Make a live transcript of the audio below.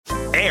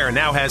Air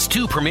now has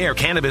 2 premier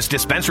cannabis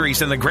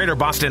dispensaries in the greater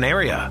Boston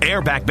area.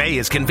 Air Back Bay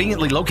is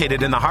conveniently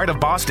located in the heart of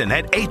Boston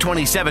at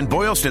 827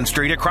 Boylston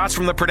Street across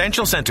from the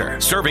Prudential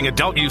Center, serving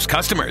adult use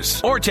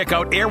customers. Or check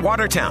out Air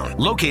Watertown,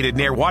 located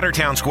near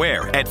Watertown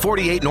Square at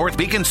 48 North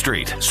Beacon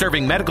Street,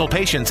 serving medical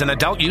patients and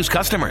adult use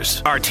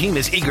customers. Our team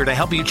is eager to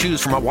help you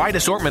choose from a wide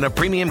assortment of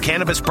premium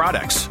cannabis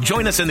products.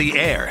 Join us in the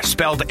Air,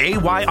 spelled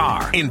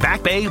AYR, in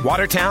Back Bay,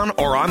 Watertown,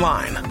 or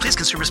online. Please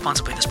consume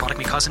responsibly. This product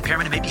may cause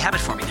impairment and may be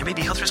habit-forming. There may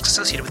be health risks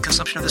associated with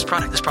consumption of this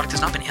product. This product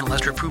has not been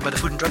analyzed or approved by the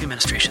Food and Drug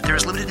Administration. There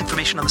is limited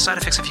information on the side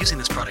effects of using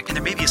this product, and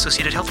there may be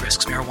associated health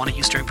risks. Marijuana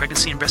use during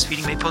pregnancy and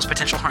breastfeeding may pose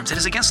potential harms. It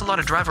is against the law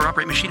to drive or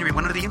operate machinery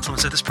when under the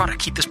influence of this product.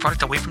 Keep this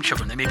product away from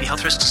children. There may be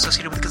health risks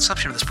associated with the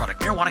consumption of this product.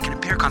 Marijuana can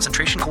impair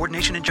concentration,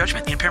 coordination, and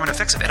judgment. The impairment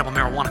effects of edible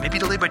marijuana may be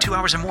delayed by 2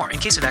 hours or more. In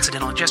case of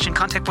accidental ingestion,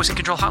 contact Poison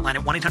Control Hotline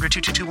at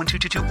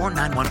 1-800-222-1222 or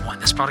 911.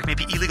 This product may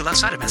be illegal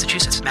outside of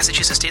Massachusetts.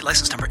 Massachusetts State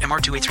License Number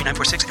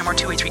MR283946,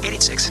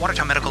 MR283886.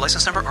 Watertown Medical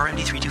License Number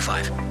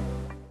RMD325.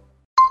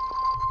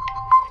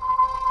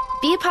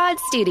 Bpod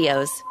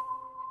Studios.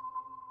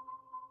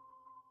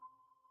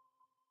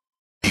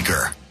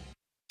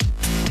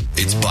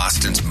 It's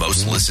Boston's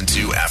most listened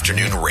to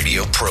afternoon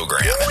radio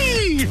program.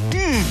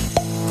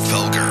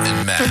 Felger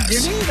and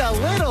Mazz. You need a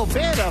little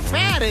bit of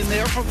fat in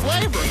there for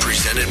flavor.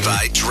 Presented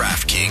by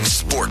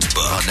DraftKings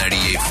Sportsbook on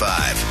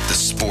 98.5, the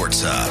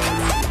Sports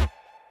Hub.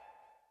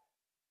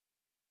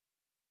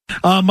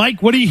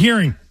 Mike, what are you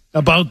hearing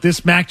about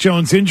this Mac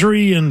Jones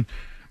injury, and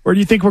where do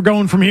you think we're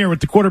going from here with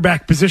the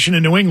quarterback position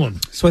in New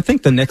England? So I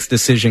think the next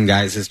decision,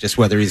 guys, is just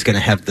whether he's going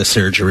to have the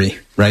surgery,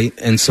 right?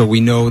 And so we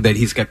know that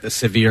he's got the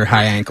severe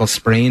high ankle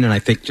sprain, and I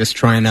think just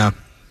trying to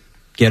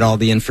get all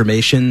the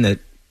information that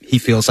he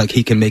feels like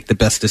he can make the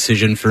best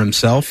decision for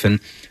himself, and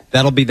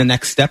that'll be the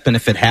next step. And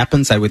if it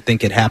happens, I would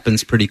think it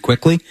happens pretty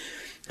quickly.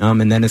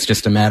 And then it's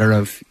just a matter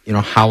of,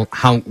 how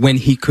when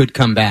he could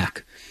come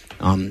back.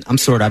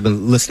 I've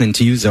been listening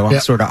to you, Zoe.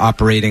 I'm sort of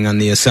operating on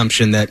the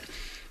assumption that,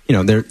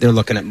 they're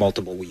looking at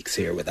multiple weeks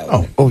here without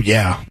him. Oh,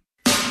 yeah.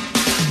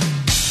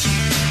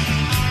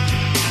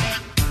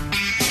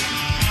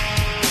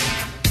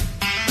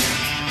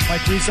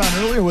 Mike Reese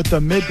on earlier with the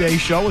midday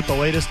show with the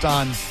latest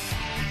on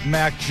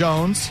Mac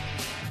Jones.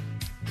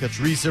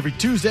 Catch Reese every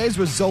Tuesdays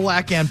with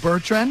Zolak and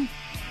Bertrand.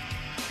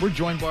 We're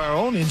joined by our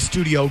own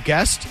in-studio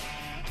guest,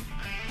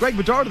 Greg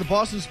Bedard of the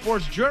Boston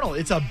Sports Journal.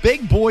 It's a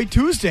big boy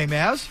Tuesday,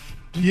 Maz.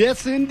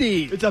 Yes,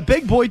 indeed. It's a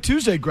big boy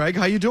Tuesday, Greg.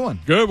 How you doing?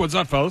 Good. What's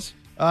up, fellas?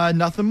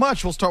 Nothing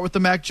much. We'll start with the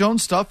Mac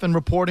Jones stuff and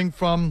reporting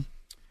from,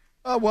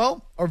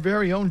 our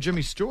very own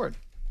Jimmy Stewart,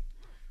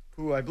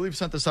 who I believe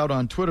sent this out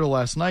on Twitter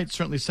last night,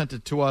 certainly sent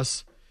it to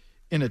us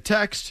in a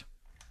text.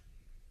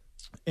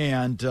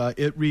 And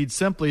it reads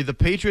simply, the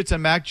Patriots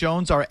and Mac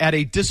Jones are at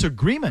a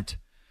disagreement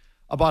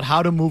about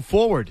how to move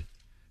forward.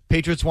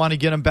 Patriots want to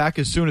get him back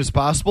as soon as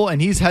possible,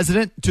 and he's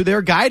hesitant to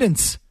their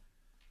guidance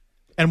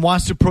and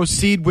wants to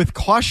proceed with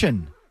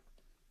caution.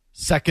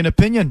 Second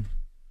opinion.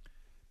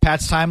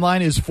 Pat's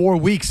timeline is 4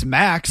 weeks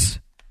max.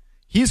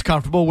 He's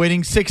comfortable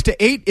waiting 6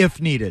 to 8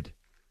 if needed.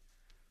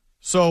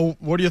 So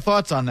what are your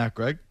thoughts on that,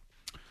 Greg?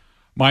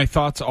 My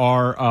thoughts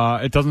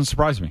are it doesn't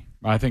surprise me.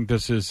 I think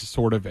this is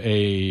sort of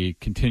a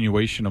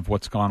continuation of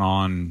what's gone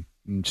on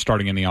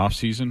starting in the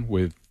offseason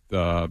with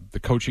the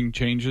coaching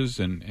changes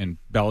and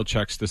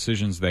Belichick's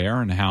decisions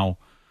there and how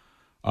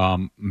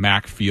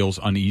Mac feels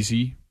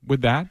uneasy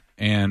with that.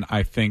 And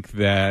I think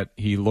that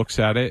he looks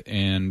at it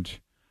and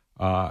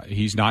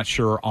he's not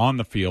sure on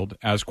the field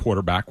as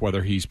quarterback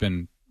whether he's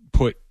been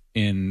put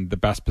in the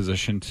best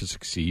position to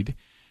succeed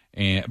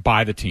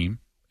by the team.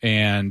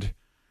 And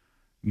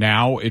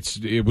now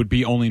it would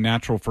be only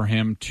natural for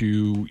him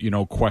to,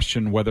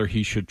 question whether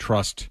he should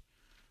trust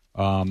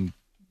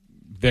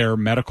their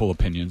medical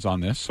opinions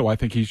on this. So I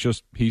think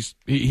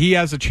he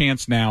has a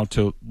chance now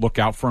to look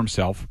out for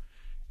himself,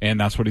 and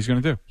that's what he's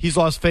going to do. He's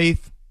lost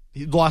faith.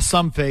 He lost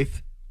some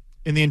faith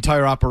in the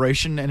entire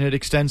operation, and it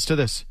extends to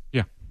this.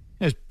 Yeah.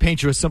 Just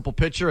paint you a simple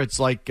picture. It's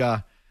like,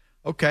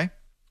 okay,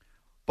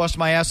 bust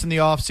my ass in the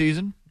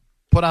offseason,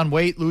 put on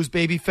weight, lose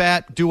baby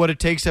fat, do what it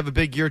takes to have a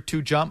big year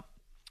 2 jump.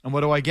 And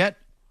what do I get?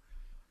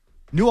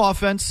 New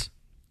offense,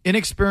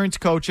 inexperienced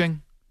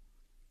coaching,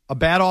 a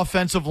bad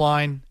offensive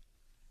line,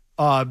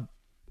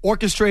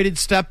 orchestrated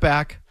step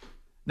back.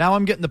 Now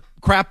I'm getting the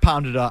crap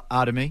pounded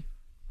out of me.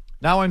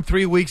 Now I'm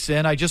 3 weeks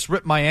in. I just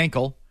ripped my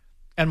ankle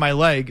and my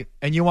leg,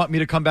 and you want me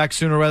to come back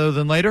sooner rather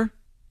than later?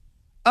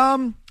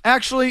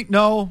 Actually,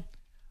 no.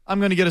 I'm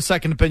going to get a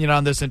second opinion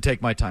on this and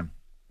take my time.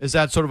 Is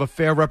that sort of a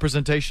fair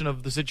representation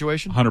of the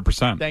situation?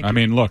 100%. Thank you. I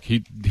mean, look,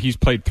 he's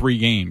played 3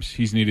 games.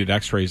 He's needed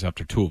x-rays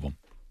after 2 of them.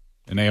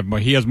 And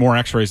he has more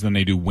x-rays than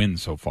they do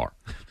wins so far.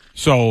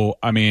 So,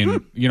 I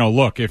mean,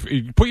 look, if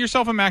put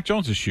yourself in Mac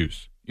Jones'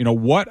 shoes.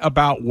 What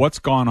about what's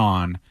gone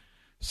on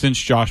since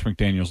Josh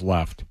McDaniels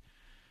left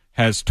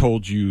has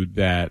told you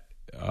that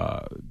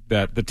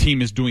that the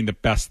team is doing the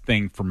best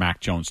thing for Mac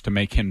Jones to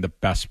make him the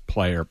best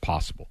player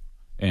possible?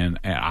 And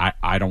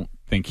I don't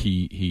think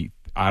he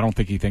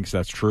thinks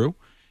that's true.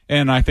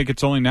 And I think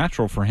it's only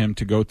natural for him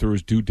to go through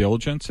his due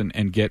diligence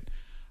and get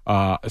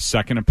a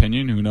second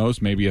opinion, who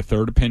knows, maybe a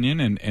third opinion,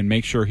 and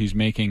make sure he's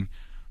making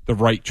the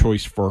right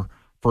choice for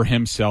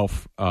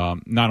himself,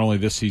 not only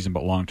this season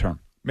but long term.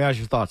 May I ask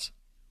your thoughts?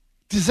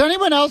 Does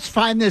anyone else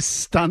find this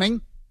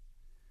stunning?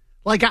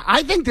 Like,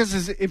 I think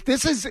if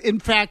this is in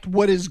fact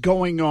what is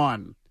going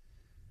on,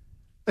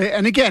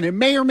 and again, it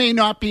may or may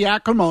not be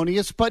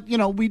acrimonious, but,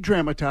 we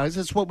dramatize.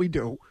 That's what we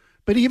do.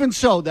 But even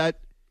so,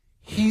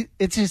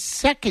 it's his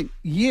second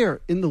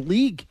year in the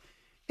league.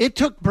 It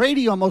took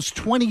Brady almost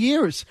 20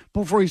 years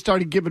before he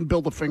started giving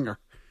Bill the finger.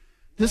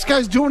 This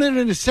guy's doing it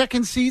in his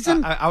second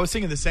season. I was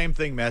thinking the same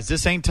thing, Maz.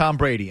 This ain't Tom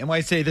Brady. And when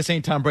I say this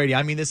ain't Tom Brady,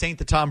 I mean this ain't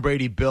the Tom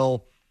Brady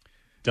Bill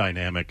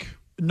dynamic.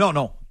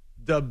 No.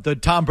 The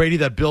Tom Brady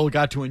that Bill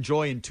got to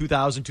enjoy in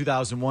 2000,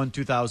 2001,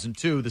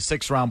 2002, the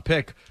 6th-round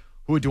pick,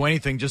 who would do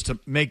anything just to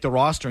make the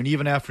roster, and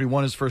even after he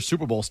won his first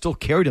Super Bowl, still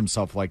carried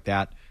himself like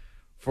that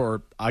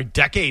for a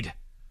decade.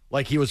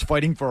 Like he was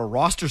fighting for a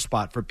roster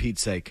spot, for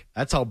Pete's sake.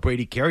 That's how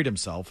Brady carried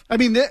himself. I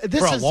mean, this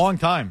for a long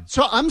time.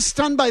 So I'm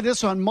stunned by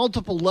this on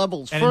multiple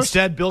levels. And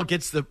instead, Bill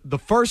gets the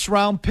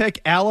first-round pick,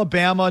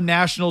 Alabama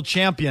national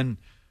champion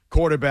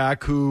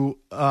quarterback who,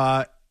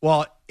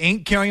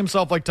 ain't carrying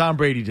himself like Tom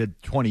Brady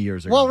did 20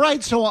 years ago. Well,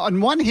 right. So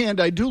on one hand,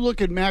 I do look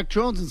at Mac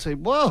Jones and say,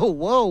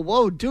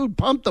 whoa, dude,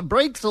 pump the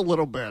brakes a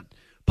little bit.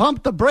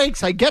 Pump the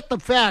brakes. I get the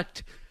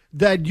fact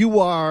that you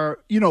are,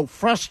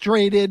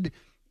 frustrated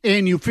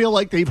and you feel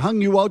like they've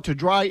hung you out to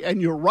dry,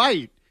 and you're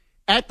right.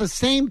 At the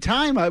same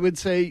time, I would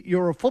say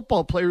you're a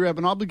football player. You have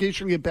an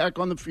obligation to get back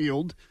on the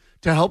field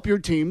to help your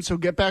team, so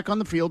get back on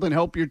the field and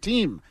help your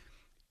team.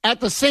 At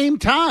the same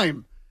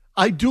time,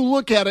 I do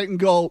look at it and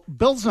go,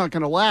 Bill's not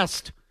going to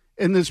last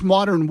in this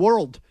modern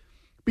world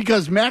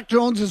because Mac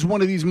Jones is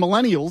one of these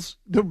millennials.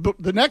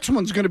 The next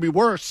one's going to be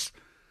worse.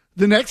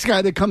 The next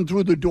guy that come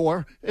through the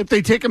door, if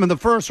they take him in the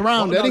first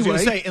round anyway. I was going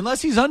to say,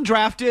 unless he's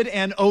undrafted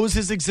and owes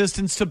his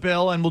existence to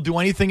Bill and will do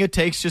anything it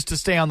takes just to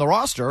stay on the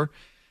roster,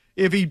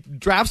 if he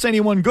drafts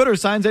anyone good or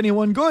signs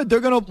anyone good, they're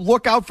going to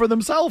look out for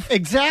themselves.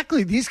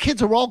 Exactly. These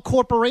kids are all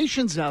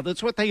corporations now.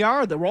 That's what they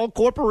are. They're all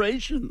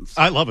corporations.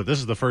 I love it. This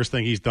is the first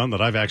thing he's done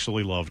that I've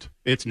actually loved.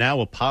 It's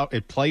now a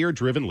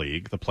player-driven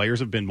league. The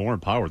players have been more in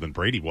power than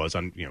Brady was.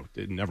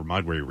 Never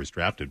mind where he was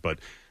drafted, but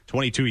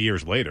 22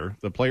 years later,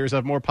 the players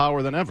have more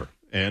power than ever,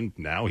 and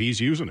now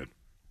he's using it.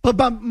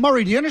 But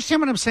Murray, do you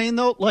understand what I'm saying,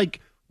 though? Like,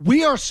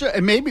 we are so,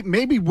 and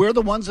maybe we're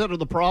the ones that are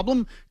the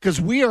problem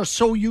because we are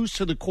so used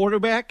to the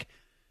quarterback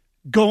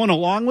going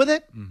along with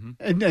it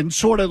and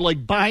sort of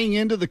like buying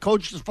into the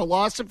coach's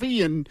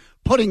philosophy and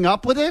putting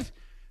up with it,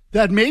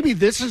 that maybe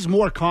this is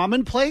more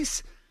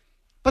commonplace.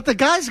 But the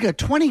guy's got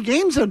 20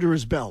 games under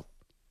his belt.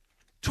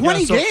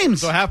 20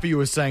 games. So half of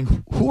you is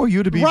saying, who are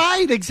you to be?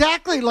 Right,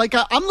 exactly. Like,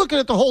 I'm looking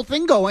at the whole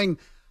thing going,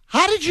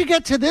 how did you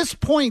get to this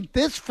point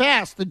this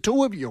fast, the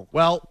two of you?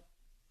 Well,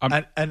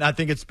 and I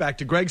think it's back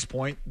to Greg's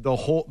point, the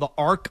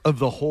arc of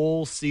the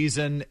whole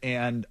season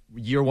and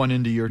year one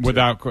into year two.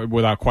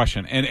 Without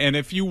question. And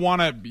if you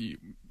want to,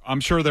 I'm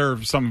sure there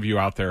are some of you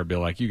out there who be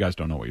like, you guys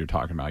don't know what you're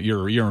talking about.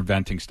 You're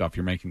inventing stuff.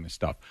 You're making this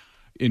stuff.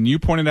 And you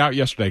pointed out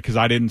yesterday, because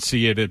I didn't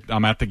see it.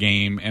 I'm at the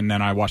game, and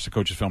then I watched the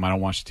coach's film. I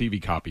don't watch the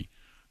TV copy.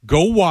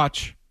 Go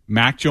watch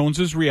Mac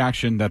Jones's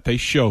reaction that they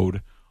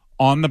showed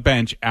on the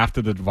bench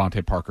after the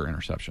Devontae Parker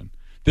interception.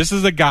 This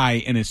is a guy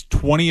in his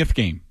 20th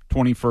game,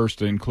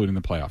 21st, including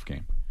the playoff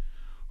game,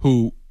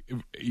 who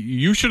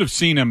you should have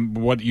seen him,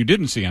 what you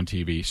didn't see on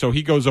TV. So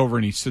he goes over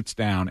and he sits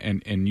down,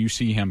 and you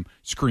see him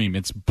scream.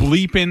 It's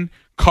bleeping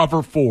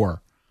cover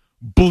 4.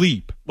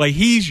 Bleep. Like,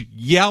 he's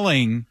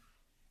yelling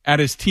at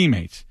his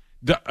teammates,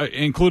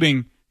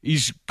 including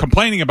he's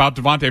complaining about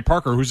Devontae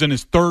Parker, who's in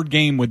his 3rd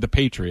game with the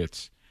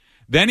Patriots.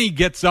 Then he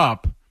gets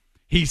up.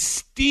 He's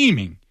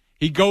steaming.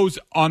 He goes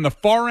on the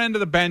far end of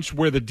the bench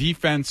where the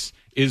defense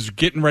is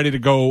getting ready to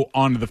go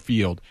onto the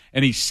field,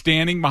 and he's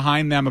standing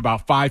behind them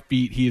about 5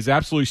 feet. He is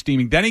absolutely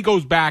steaming. Then he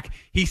goes back.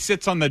 He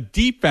sits on the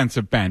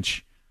defensive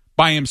bench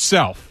by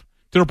himself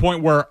to the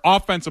point where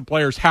offensive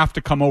players have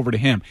to come over to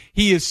him.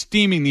 He is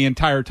steaming the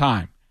entire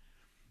time.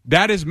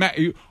 That is,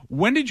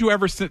 when did you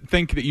ever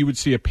think that you would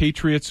see a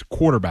Patriots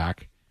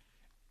quarterback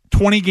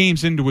 20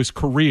 games into his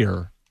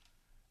career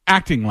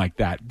acting like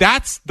that?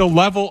 That's the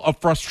level of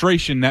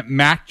frustration that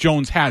Mac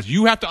Jones has.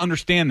 You have to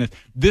understand this.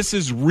 This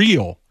is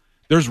real.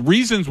 There's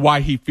reasons why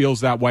he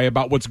feels that way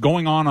about what's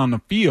going on the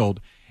field,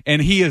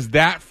 and he is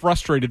that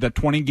frustrated that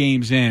 20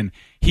 games in,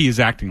 he is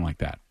acting like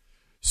that.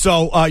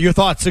 So your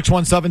thoughts,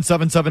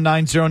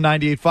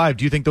 617-779-0985.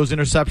 Do you think those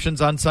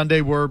interceptions on Sunday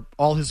were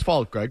all his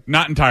fault, Greg?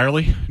 Not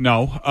entirely,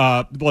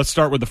 no. Let's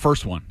start with the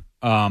first one,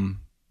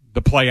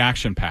 the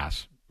play-action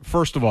pass.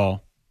 First of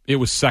all, it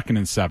was 2nd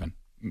and 7.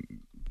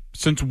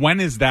 Since when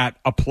is that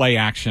a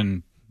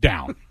play-action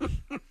down?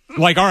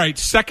 Like, all right,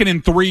 2nd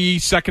and 3,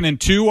 2nd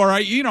and 2, all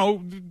right,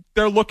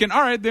 they're looking,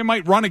 all right, they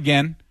might run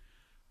again.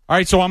 All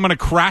right, so I'm going to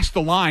crash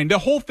the line. The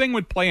whole thing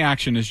with play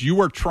action is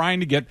you are trying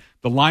to get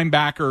the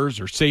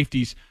linebackers or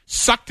safeties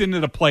sucked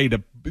into the play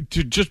to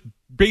just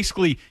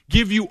basically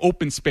give you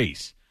open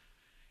space.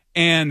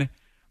 And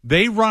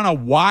they run a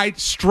wide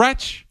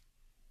zone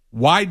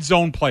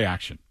play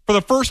action. for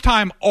the first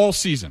time all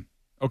season.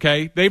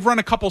 Okay, they've run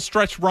a couple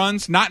stretch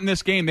runs, not in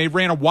this game. They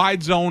ran a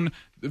wide zone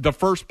the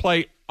first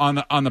play on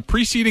the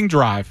preceding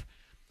drive,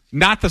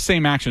 not the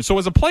same action. So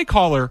as a play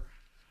caller,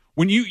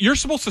 when you're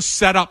supposed to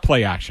set up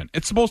play action,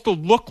 it's supposed to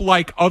look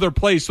like other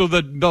plays. So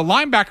the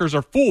linebackers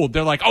are fooled.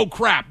 They're like, oh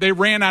crap, they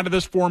ran out of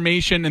this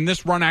formation and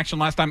this run action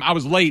last time. I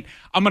was late.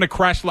 I'm going to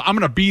crash. I'm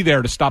going to be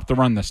there to stop the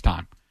run this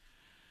time.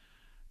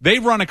 They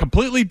run a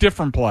completely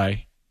different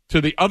play to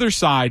the other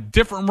side,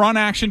 different run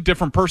action,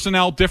 different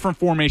personnel, different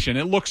formation.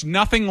 It looks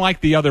nothing like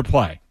the other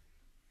play.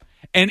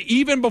 And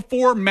even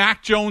before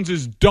Mac Jones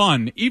is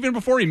done, even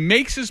before he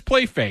makes his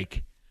play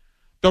fake,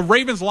 the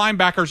Ravens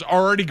linebackers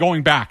are already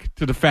going back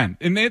to defend.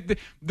 And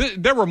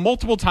there were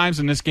multiple times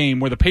in this game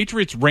where the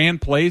Patriots ran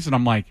plays, and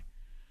I'm like,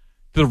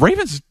 did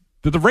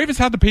the Ravens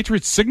have the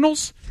Patriots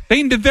signals?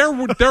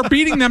 They're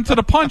beating them to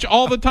the punch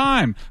all the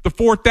time. The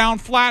fourth down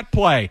flat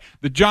play,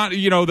 some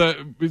of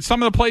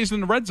the plays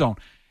in the red zone.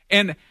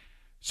 And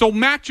so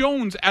Mac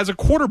Jones, as a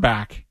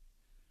quarterback,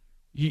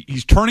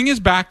 he's turning his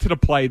back to the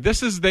play.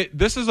 This is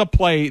a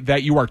play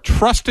that you are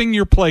trusting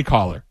your play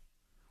caller.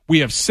 We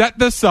have set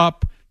this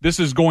up. This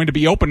is going to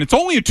be open. It's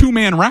only a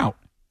 2-man route.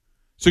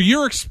 So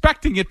you're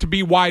expecting it to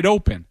be wide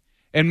open.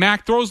 And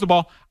Mac throws the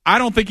ball. I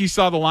don't think he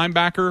saw the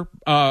linebacker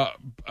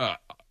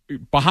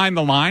behind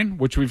the line,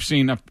 which we've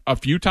seen a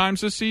few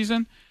times this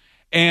season.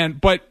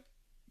 But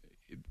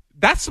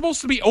that's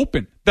supposed to be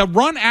open. The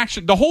run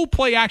action, the whole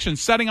play action,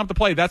 setting up the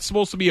play, that's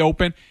supposed to be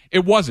open.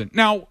 It wasn't.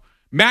 Now,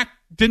 Mac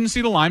didn't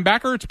see the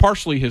linebacker. It's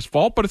partially his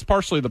fault, but it's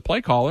partially the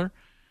play caller.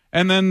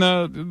 And then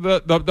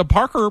the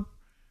Parker,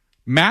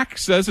 Mac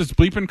says it's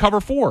bleeping cover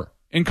 4.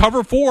 In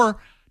cover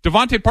 4,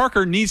 Devontae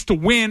Parker needs to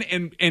win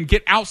and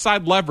get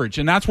outside leverage,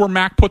 and that's where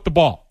Mac put the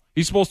ball.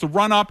 He's supposed to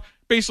run up,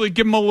 basically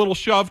give him a little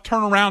shove,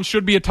 turn around,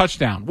 should be a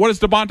touchdown. What does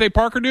Devontae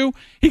Parker do?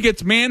 He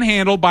gets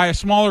manhandled by a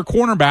smaller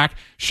cornerback,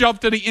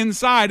 shoved to the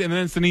inside, and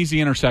then it's an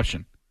easy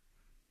interception.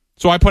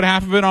 So I put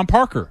half of it on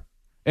Parker.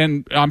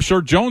 And I'm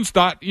sure Jones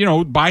thought,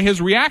 by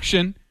his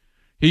reaction,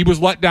 he was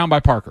let down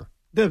by Parker.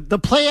 The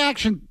play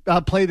action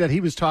play that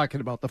he was talking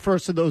about, the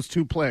first of those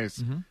two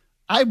plays,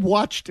 I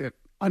watched it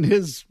on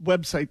his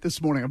website this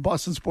morning on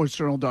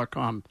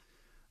BostonSportsJournal.com.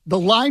 The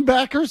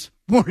linebackers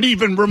weren't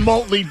even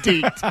remotely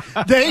deep.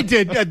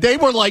 They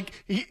were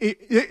like,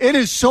 it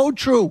is so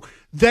true.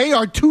 They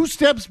are 2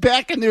 steps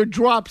back in their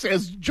drops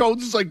as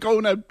Jones is like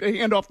going to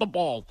hand off the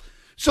ball.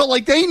 So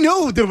like they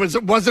knew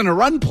it wasn't a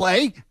run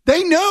play.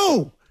 They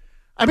knew.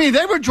 I mean,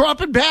 they were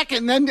dropping back,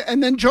 and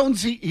then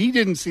Jones, he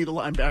didn't see the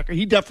linebacker.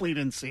 He definitely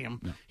didn't see him.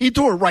 No. He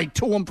threw it right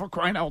to him, for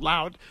crying out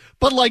loud.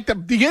 But, like,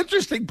 the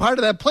interesting part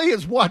of that play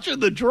is watching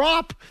the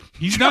drop.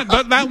 He's not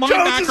that linebacker.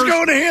 Jones is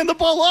going to hand the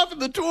ball off,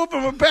 and the two of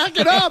them are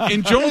backing up.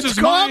 In Jones's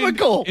mind,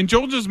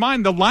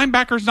 the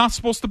linebacker's not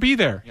supposed to be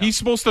there. Yeah. He's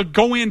supposed to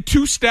go in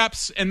 2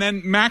 steps, and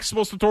then Mac's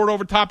supposed to throw it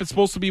over top. It's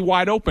supposed to be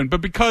wide open. But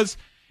because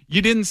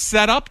you didn't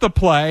set up the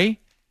play,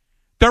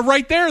 they're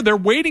right there. They're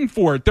waiting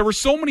for it. There were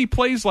so many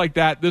plays like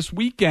that this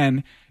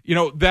weekend,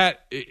 that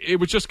it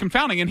was just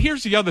confounding. And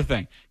here's the other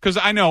thing, because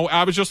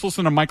I was just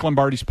listening to Mike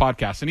Lombardi's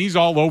podcast, and he's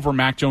all over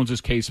Mac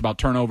Jones's case about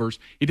turnovers.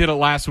 He did it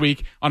last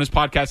week on his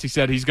podcast. He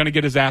said he's going to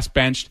get his ass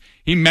benched.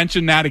 He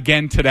mentioned that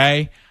again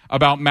today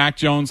about Mac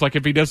Jones. Like,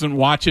 if he doesn't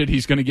watch it,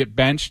 he's going to get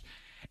benched.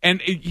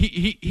 And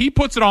he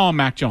puts it all on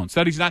Mac Jones,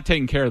 that he's not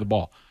taking care of the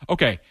ball.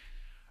 Okay.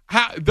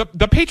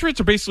 The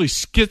Patriots are basically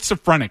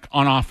schizophrenic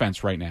on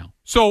offense right now.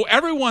 So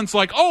everyone's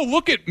like, "Oh,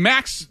 look at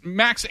Max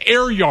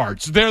air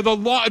yards. They're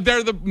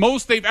the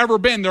most they've ever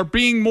been. They're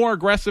being more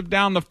aggressive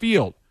down the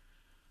field."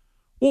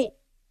 Well,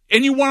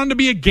 and you want him to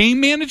be a game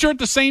manager at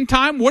the same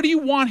time? What do you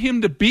want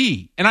him to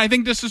be? And I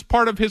think this is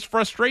part of his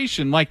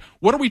frustration. Like,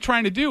 what are we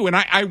trying to do? And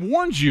I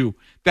warned you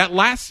that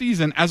last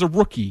season as a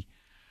rookie,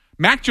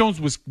 Mac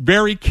Jones was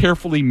very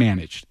carefully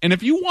managed. And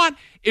if you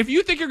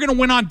think you're going to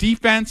win on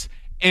defense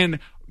and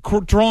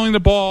controlling the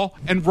ball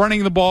and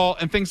running the ball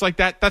and things like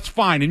that, that's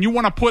fine. And you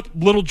want to put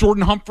little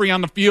Jordan Humphrey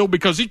on the field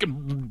because he can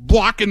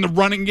block in the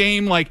running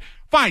game, like,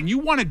 fine. You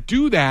want to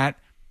do that,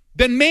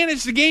 then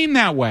manage the game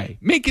that way.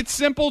 Make it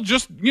simple,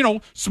 just,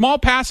 small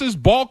passes,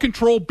 ball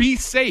control, be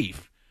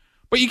safe.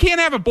 But you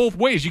can't have it both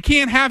ways. You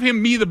can't have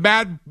him be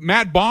the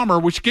mad bomber,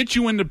 which gets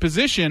you into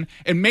position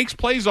and makes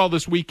plays all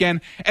this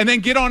weekend, and then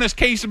get on his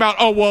case about,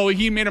 oh, well,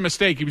 he made a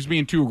mistake. He was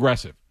being too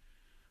aggressive.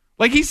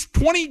 Like, he's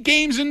 20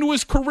 games into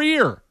his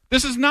career.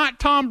 This is not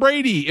Tom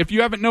Brady, if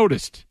you haven't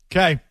noticed.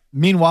 Okay.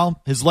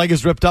 Meanwhile, his leg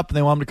is ripped up, and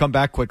they want him to come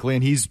back quickly,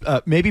 and he's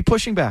maybe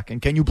pushing back.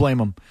 And can you blame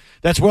him?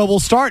 That's where we'll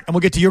start, and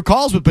we'll get to your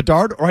calls with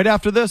Bedard right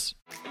after this.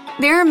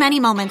 There are many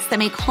moments that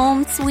make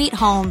home sweet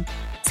home.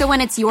 So when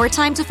it's your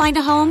time to find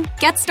a home,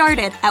 get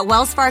started at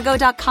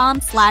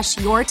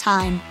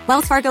wellsfargo.com/yourtime.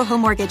 Wells Fargo Home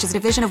Mortgage is a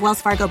division of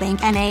Wells Fargo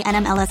Bank, N.A.,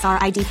 NMLSR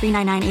ID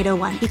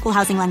 399801, Equal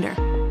Housing Lender.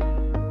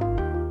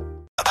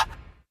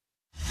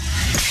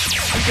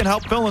 We can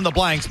help fill in the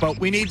blanks, but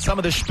we need some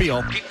of the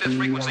spiel. Keep the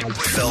frequency.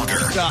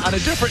 Felger. On a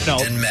different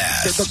note, and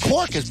Mass. The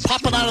cork is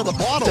popping out of the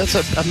bottle. That's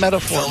a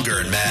metaphor.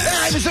 Felger and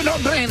Mass. It's a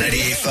no-brainer.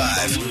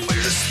 98.5,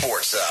 the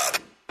Sports Up.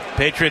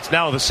 Patriots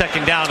now with a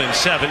 2nd down and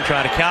 7,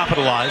 trying to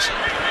capitalize.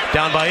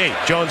 Down by 8.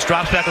 Jones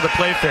drops back with a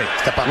play fake.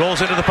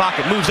 Rolls into the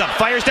pocket, moves up,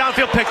 fires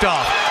downfield, picked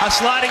off. A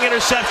sliding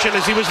interception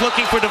as he was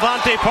looking for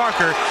Devontae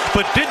Parker,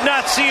 but did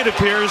not see, it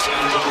appears.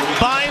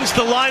 Finds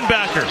the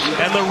linebacker,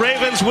 and the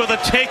Ravens with a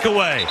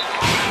takeaway.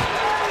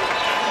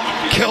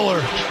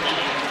 Killer.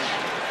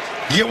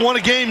 You won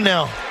a game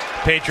now.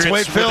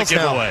 Patriots with a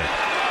giveaway.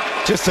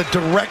 Just a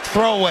direct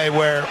throwaway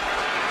where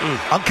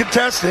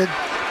uncontested,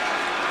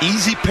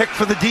 easy pick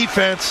for the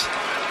defense.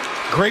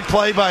 Great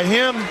play by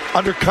him,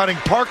 undercutting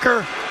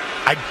Parker.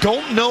 I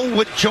don't know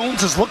what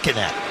Jones is looking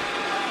at.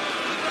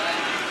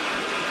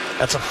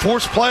 That's a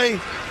forced play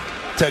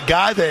to a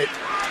guy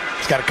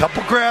that's got a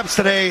couple grabs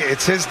today.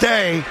 It's his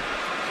day.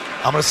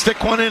 I'm going to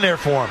stick one in there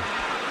for him.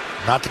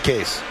 Not the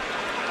case.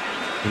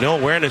 No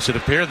awareness. It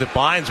appeared that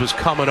Bynes was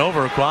coming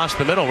over across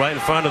the middle right in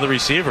front of the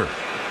receiver.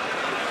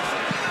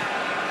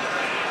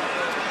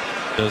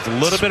 There's a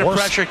little bit of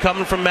pressure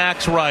coming from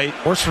Max Wright.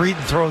 Worst read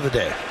and throw of the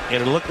day.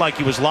 And it looked like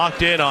he was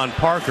locked in on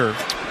Parker.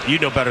 You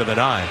know better than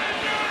I.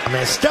 I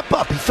mean, step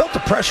up. He felt the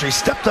pressure. He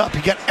stepped up.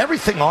 He got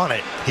everything on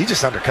it. He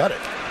just undercut it.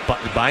 But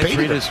Bynes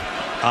read his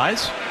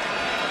eyes?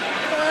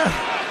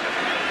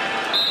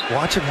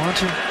 Watch him.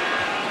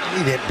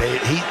 He didn't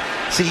bait.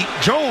 See,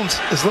 Jones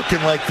is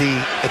looking like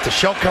at the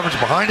shell coverage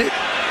behind it.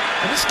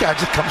 And this guy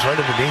just comes right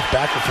underneath,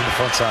 backward from the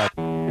front side.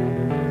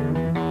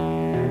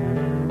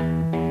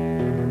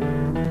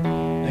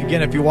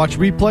 Again, if you watch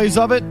replays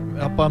of it,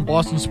 up on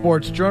Boston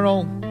Sports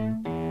Journal,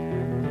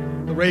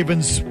 the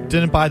Ravens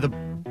didn't buy the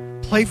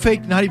play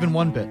fake, not even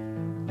one bit.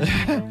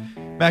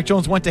 Mac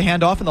Jones went to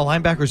hand off, and the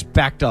linebackers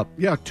backed up.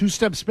 Yeah, 2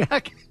 steps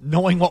back.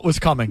 Knowing what was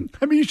coming.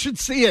 I mean, you should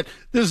see it.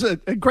 There's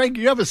Greg,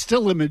 you have a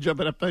still image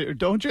of it up there,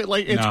 don't you?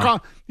 Like, it's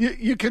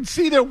you can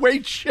see their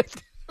weight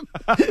shift.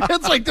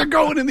 It's like they're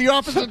going in the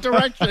opposite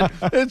direction.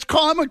 It's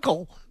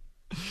comical.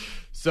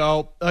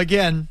 So,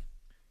 again,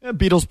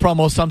 Beatles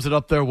promo sums it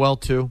up there well,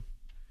 too.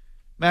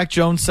 Mac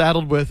Jones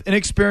saddled with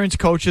inexperienced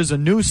coaches, a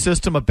new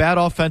system, a bad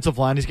offensive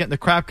line. He's getting the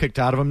crap kicked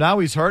out of him. Now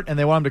he's hurt, and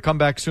they want him to come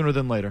back sooner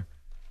than later.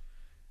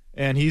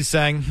 And he's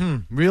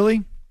saying,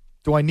 really?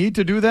 Do I need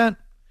to do that?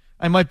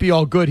 I might be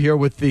all good here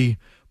with the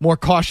more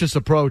cautious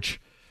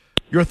approach.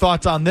 Your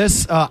thoughts on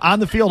this, on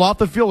the field, off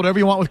the field, whatever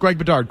you want with Greg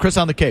Bedard. Chris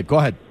on the Cape, go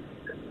ahead.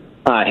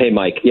 Hey,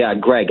 Mike. Yeah,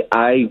 Greg,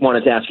 I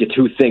wanted to ask you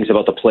 2 things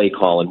about the play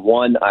call. And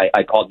one,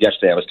 I called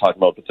yesterday. I was talking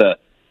about the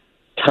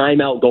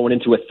timeout going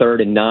into a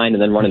 3rd and 9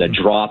 and then running a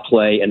draw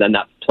play and then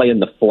that play in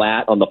the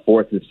flat on the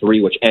 4th and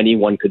 3, which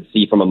anyone could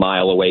see from a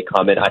mile away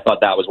coming. I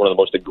thought that was one of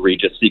the most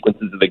egregious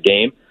sequences of the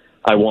game.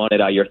 I wanted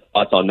your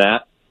thoughts on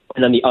that.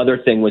 And then the other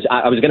thing was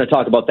I was going to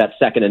talk about that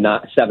 2nd and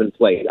 7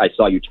 play. I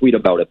saw you tweet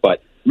about it,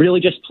 but really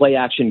just play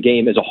action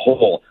game as a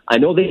whole. I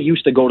know they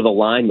used to talk about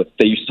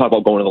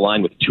going to the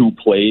line with 2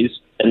 plays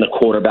and the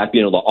quarterback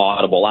being able to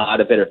audible out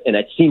of it. And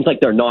it seems like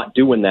they're not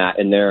doing that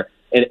in there.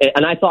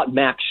 And I thought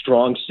Mac's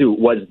strong suit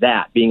was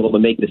that, being able to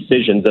make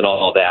decisions and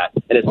all that.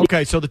 And it's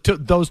okay, so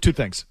those 2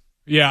 things.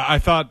 Yeah, I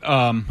thought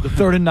the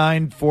 3rd and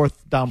 9,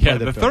 4th down play. Yeah,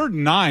 the 3rd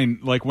and 9,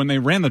 like when they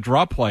ran the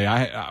draw play,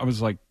 I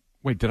was like,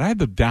 wait, did I have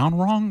the down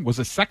wrong? Was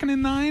it 2nd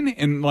and 9?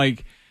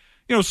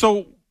 And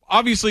so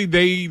obviously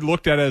they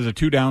looked at it as a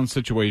 2-down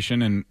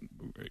situation, and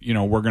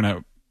we're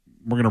gonna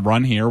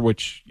run here,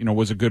 which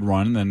was a good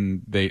run.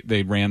 Then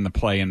they ran the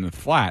play in the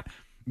flat.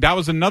 That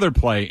was another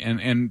play,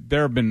 and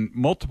there have been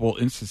multiple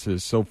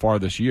instances so far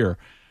this year.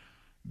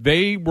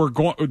 They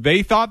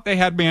thought they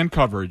had man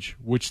coverage,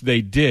 which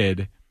they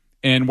did,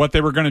 and what they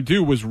were going to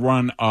do was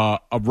run a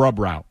rub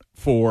route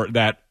for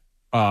that.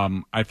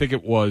 I think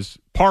it was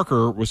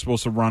Parker was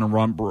supposed to run a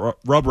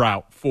rub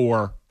route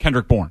for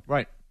Kendrick Bourne.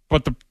 Right.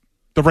 But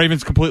the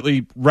Ravens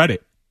completely read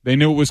it. They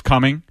knew it was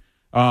coming.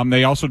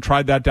 They also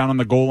tried that down on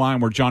the goal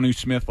line where Jonnu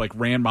Smith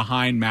ran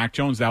behind Mac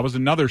Jones. That was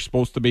another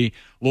supposed to be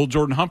Lil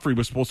Jordan Humphrey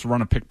was supposed to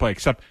run a pick play,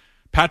 except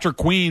Patrick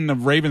Queen, the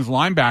Ravens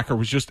linebacker,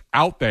 was just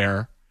out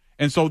there.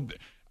 And so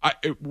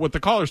what the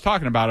caller's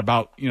talking about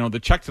the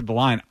checks at the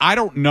line, I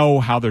don't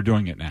know how they're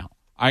doing it now.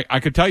 I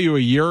could tell you a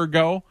year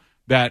ago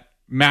that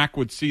Mac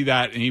would see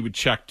that and he would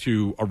check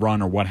to a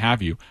run or what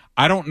have you.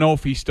 I don't know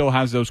if he still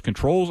has those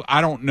controls. I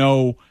don't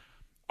know.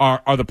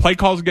 Are the play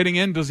calls getting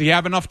in? Does he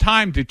have enough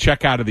time to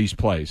check out of these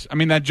plays? I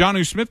mean, that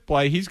Jonnu Smith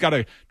play, he's got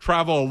to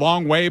travel a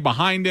long way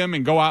behind him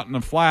and go out in the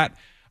flat.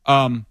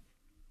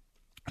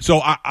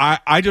 So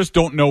I just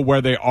don't know where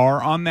they are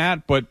on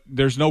that, but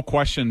there's no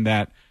question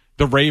that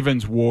the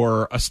Ravens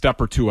were a step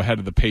or 2 ahead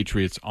of the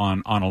Patriots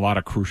on a lot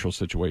of crucial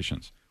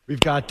situations. We've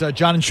got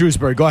John in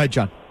Shrewsbury. Go ahead,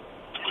 John.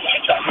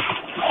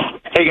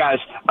 Hey, guys.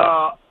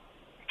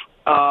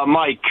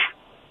 Mike,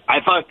 I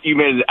thought you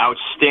made an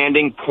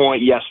outstanding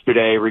point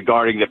yesterday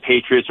regarding the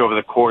Patriots over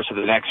the course of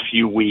the next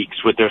few weeks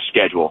with their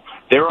schedule.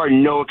 There are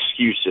no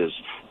excuses.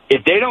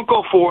 If they don't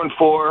go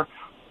 4-4,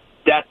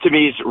 that to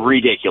me is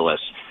ridiculous.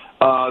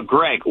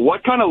 Greg,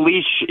 what kind of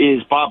leash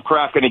is Bob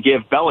Kraft going to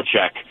give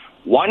Belichick?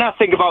 Why not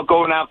think about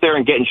going out there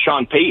and getting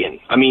Sean Payton?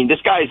 I mean,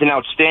 this guy is an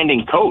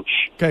outstanding coach.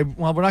 Okay,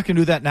 well, we're not going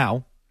to do that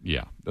now.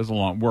 Yeah,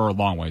 we're a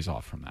long ways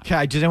off from that.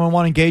 Okay, does anyone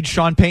want to engage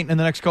Sean Payton in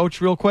the next coach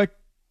real quick?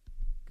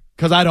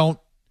 Because I don't.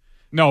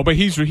 No, but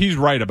he's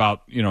right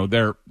about,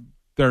 they're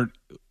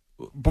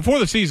before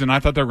the season, I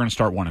thought they were going to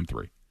start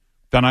 1-3.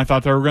 Then I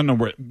thought they were going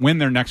to win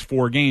their next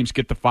 4 games,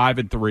 get to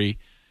 5-3,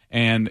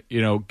 and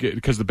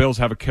because the Bills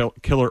have a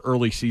killer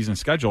early season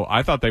schedule,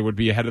 I thought they would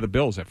be ahead of the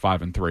Bills at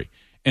 5-3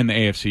 in the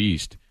AFC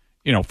East.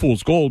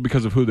 Fool's gold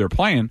because of who they're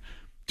playing.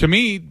 To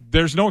me,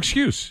 there's no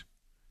excuse.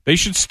 They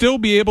should still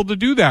be able to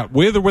do that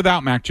with or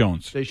without Mac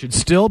Jones. They should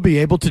still be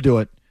able to do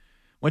it.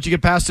 Once you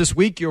get past this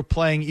week, you're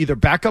playing either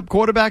backup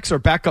quarterbacks or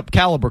backup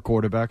caliber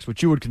quarterbacks,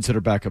 which you would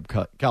consider backup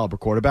caliber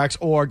quarterbacks,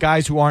 or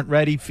guys who aren't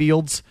ready,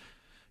 Fields.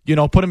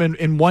 Put them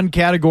in one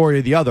category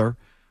or the other.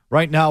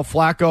 Right now,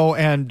 Flacco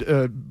and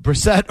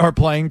Brissett are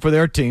playing for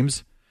their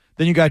teams.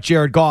 Then you got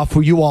Jared Goff,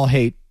 who you all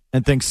hate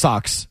and think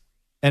sucks,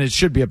 and it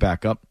should be a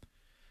backup.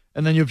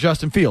 And then you have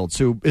Justin Fields,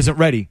 who isn't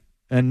ready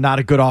and not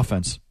a good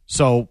offense.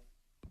 So,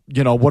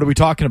 what are we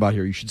talking about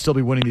here? You should still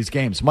be winning these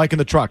games. Mike in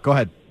the truck, go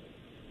ahead.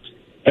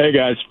 Hey,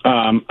 guys.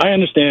 I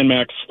understand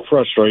Mac's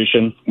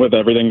frustration with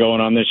everything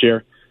going on this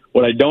year.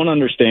 What I don't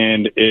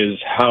understand is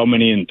how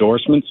many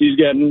endorsements he's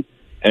getting.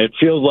 And it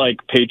feels like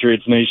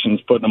Patriots Nation's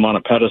putting him on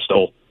a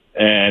pedestal,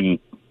 and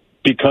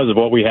because of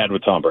what we had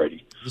with Tom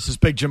Brady. This is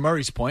Big Jim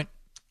Murray's point.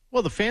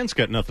 Well, the fans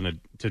got nothing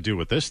to do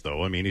with this,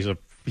 though. I mean,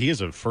 he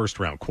is a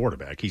first-round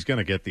quarterback. He's going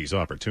to get these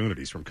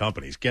opportunities from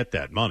companies, get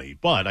that money.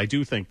 But I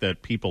do think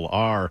that people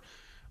are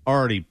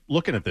already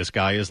looking at this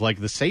guy as like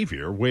the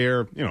savior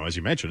where, as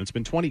you mentioned, it's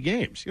been 20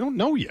 games. You don't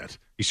know yet.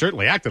 He's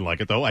certainly acting like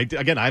it, though.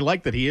 I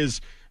like that he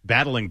is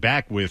battling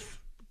back with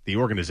the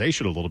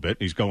organization a little bit.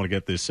 He's going to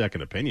get this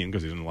second opinion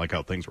because he didn't like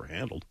how things were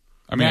handled.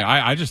 I mean,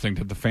 I just think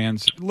that the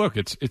fans, look,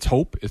 it's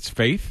hope, it's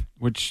faith,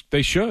 which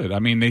they should. I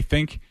mean, they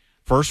think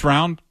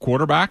first-round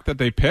quarterback that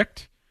they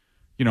picked,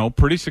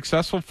 pretty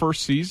successful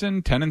first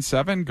season,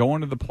 10-7,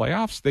 going to the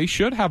playoffs. They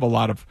should have a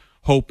lot of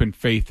hope and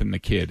faith in the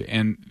kid.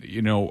 And,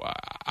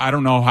 I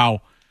don't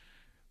know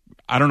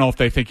if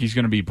they think he's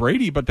going to be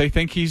Brady, but they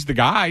think he's the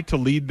guy to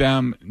lead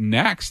them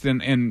next.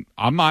 And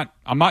I'm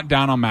not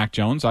down on Mac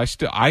Jones.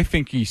 I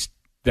think he's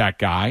that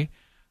guy.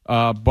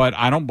 But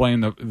I don't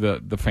blame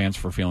the fans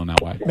for feeling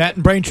that way. Matt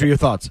and Braintree, your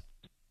thoughts?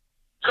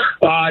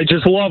 I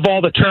just love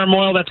all the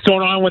turmoil that's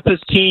going on with this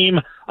team.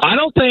 I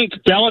don't think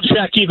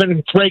Belichick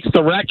even breaks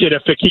the record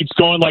if it keeps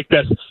going like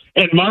this.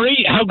 And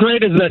Murray, how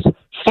great is this?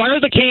 Fire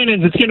the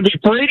cannons. It's going to be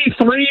Brady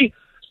 3,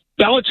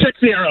 Belichick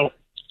 0.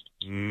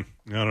 I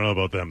don't know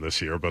about them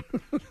this year, but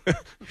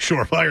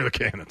sure, fire the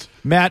cannons.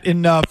 Matt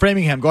in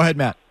Framingham. Go ahead,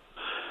 Matt.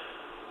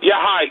 Yeah,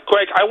 hi,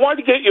 Greg. I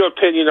wanted to get your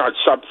opinion on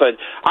something.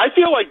 I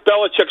feel like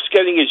Belichick's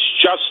getting his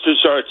just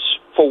desserts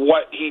for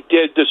what he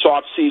did this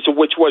offseason,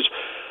 which was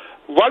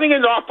running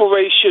an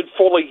operation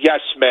full of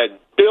yes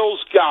men, Bills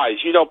guys,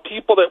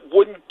 people that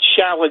wouldn't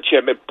challenge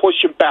him and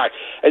push him back.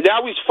 And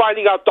now he's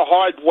finding out the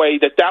hard way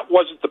that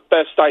wasn't the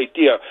best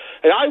idea.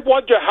 And I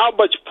wonder how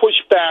much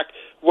pushback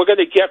we're going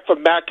to get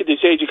from Mac and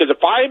his agent. Because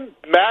if I'm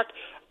Mac,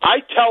 I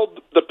tell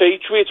the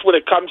Patriots when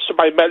it comes to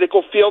my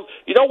medical field,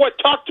 you know what,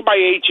 talk to my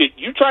agent.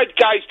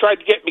 Guys tried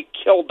to get me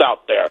killed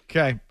out there.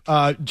 Okay.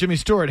 Jimmy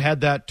Stewart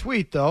had that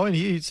tweet, though, and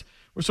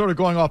we're sort of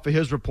going off of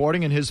his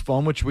reporting and his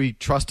phone, which we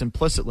trust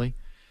implicitly.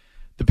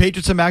 The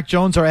Patriots and Mac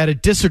Jones are at a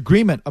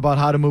disagreement about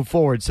how to move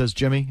forward, says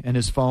Jimmy and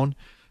his phone.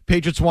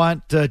 Patriots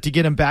want to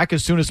get him back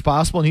as soon as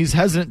possible, and he's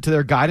hesitant to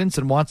their guidance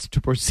and wants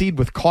to proceed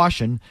with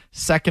caution.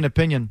 Second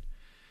opinion.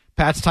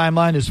 Pat's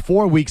timeline is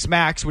 4 weeks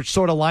max, which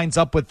sort of lines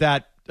up with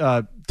that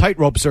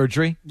tightrope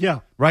surgery. Yeah.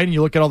 Right? And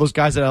you look at all those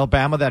guys at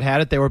Alabama that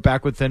had it. They were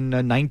back within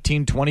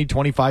 19, 20,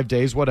 25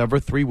 days, whatever,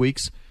 3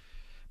 weeks.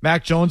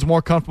 Mac Jones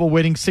more comfortable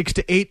waiting 6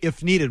 to 8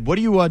 if needed. What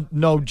do you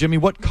know, Jimmy?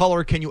 What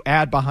color can you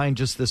add behind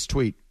just this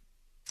tweet?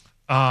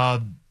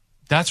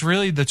 That's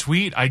really the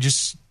tweet. I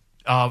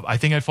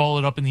think I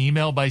followed up in the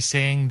email by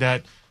saying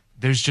that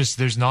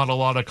there's not a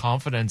lot of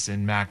confidence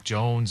in Mac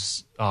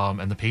Jones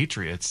and the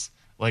Patriots.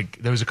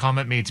 Like, there was a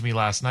comment made to me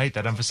last night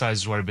that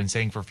emphasizes what I've been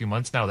saying for a few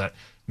months now, that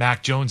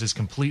Mac Jones has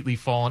completely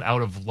fallen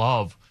out of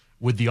love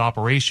with the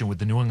operation, with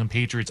the New England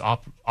Patriots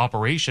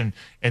operation,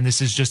 and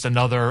this is just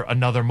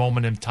another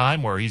moment in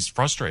time where he's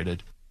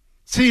frustrated.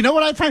 So you know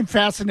what I find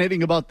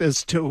fascinating about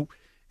this, too,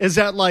 is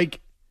that,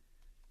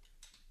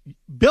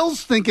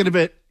 Bill's thinking of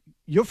it,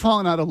 you're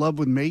falling out of love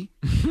with me?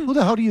 Who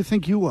the hell do you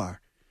think you are?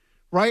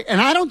 Right?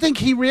 And I don't think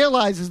he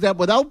realizes that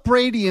without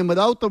Brady and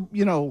without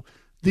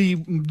the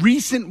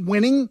recent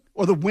winning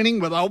or the winning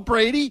without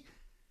Brady,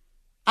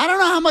 I don't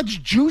know how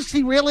much juice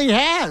he really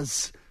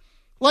has.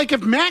 Like,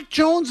 if Mac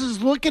Jones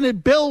is looking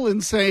at Bill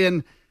and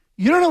saying,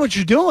 you don't know what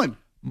you're doing.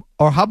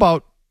 Or how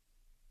about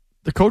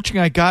the coaching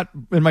I got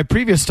in my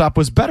previous stop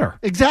was better?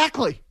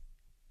 Exactly.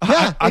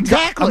 Yeah,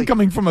 exactly. I'm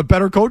coming from a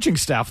better coaching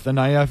staff than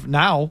I have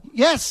now.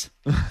 Yes.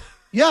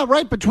 Yeah,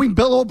 right, between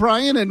Bill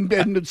O'Brien and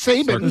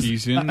Saban.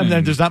 Sarkisian and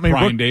then there's not many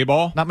Brian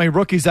Daboll. Not many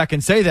rookies that can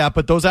say that,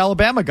 but those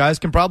Alabama guys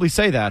can probably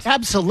say that.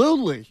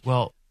 Absolutely.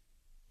 Well,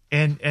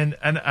 And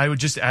I would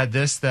just add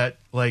this, that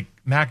like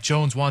Mac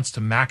Jones wants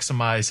to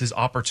maximize his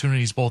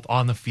opportunities both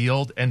on the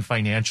field and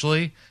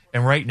financially.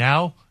 And right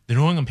now, the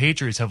New England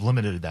Patriots have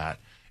limited that.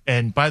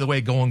 And by the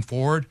way, going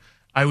forward,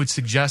 I would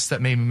suggest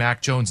that maybe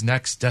Mac Jones'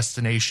 next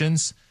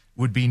destinations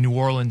would be New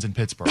Orleans and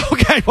Pittsburgh.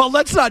 Okay, well,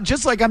 let's not,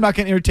 just like I'm not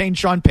going to entertain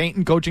Sean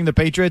Payton coaching the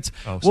Patriots.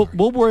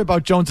 We'll worry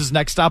about Jones's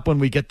next stop when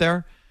we get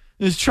there.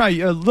 Just try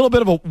a little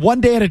bit of a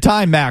one day at a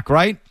time, Mac,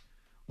 right?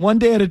 One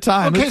day at a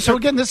time. Okay, so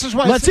again, this is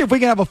why... Let's see if we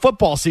can have a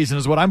football season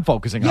is what I'm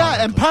focusing on.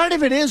 Yeah, and part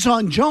of it is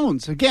on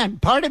Jones. Again,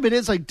 part of it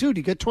is like, dude,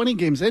 you got 20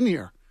 games in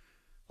here.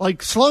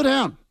 Like, slow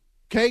down,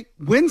 okay?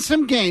 Win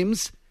some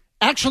games.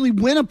 Actually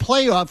win a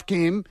playoff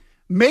game.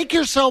 Make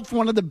yourself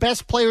one of the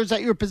best players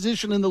at your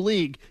position in the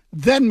league.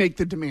 Then make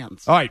the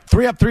demands. All right,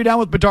 3 up, 3 down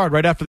with Bedard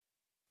right after.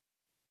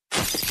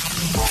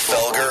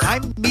 Felger.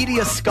 I'm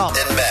Media Scum.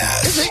 And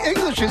Maz. His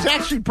English is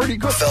actually pretty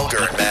good. Felger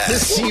and Maz.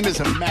 This team is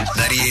a mess.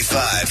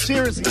 98.5.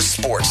 Seriously. The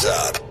Sports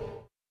Hub.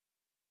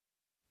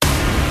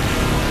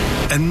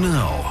 And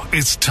now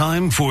it's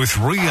time for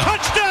 3 Up.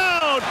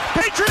 Touchdown,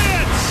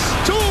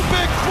 Patriots! 2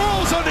 big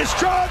throws on this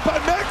drive by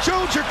Mac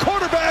Jones, your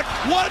quarterback.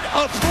 What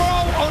a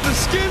throw on the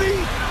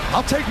skinny.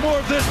 I'll take more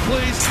of this,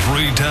 please.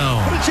 3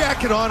 Down. Put a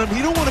jacket on him.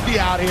 You don't want to be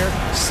out here.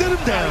 Sit him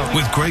down.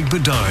 With Greg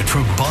Bedard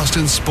from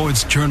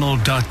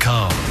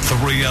BostonSportsJournal.com.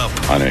 3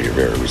 Up. I know you're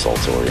very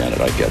results-oriented.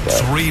 I get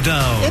that. 3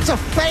 Down. It's a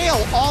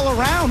fail all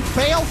around.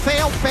 Fail,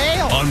 fail,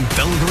 fail. On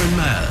Felger and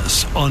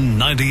Maz on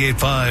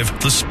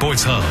 98.5 The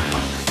Sports Hub.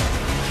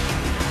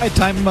 All right,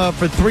 time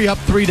for 3 Up,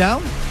 3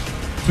 Down.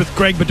 It's with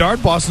Greg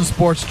Bedard, Boston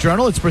Sports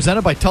Journal. It's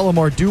presented by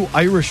Tullamore Dew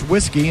Irish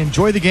Whiskey.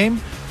 Enjoy the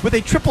game with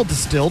a triple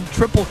distilled,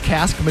 triple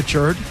cask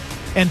matured,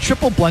 and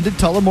triple blended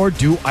Tullamore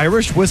Dew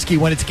Irish Whiskey.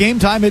 When it's game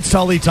time, it's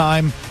Tully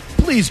time.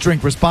 Please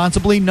drink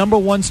responsibly. Number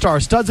 1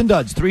 star, Studs and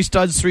Duds. 3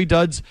 studs, 3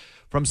 duds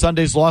from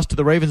Sunday's loss to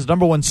the Ravens.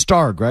 Number 1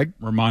 star, Greg.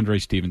 Ramondre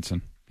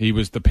Stevenson. He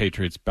was the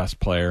Patriots' best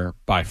player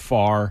by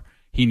far.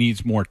 He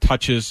needs more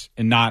touches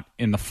and not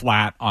in the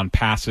flat on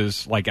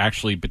passes, like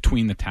actually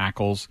between the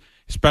tackles,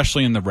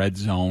 especially in the red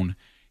zone.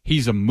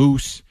 He's a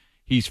moose.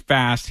 He's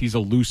fast. He's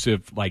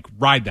elusive. Like,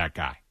 ride that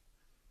guy.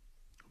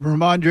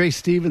 Ramondre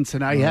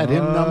Stevenson. I had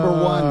him number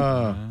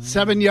 1.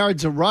 7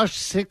 yards of rush,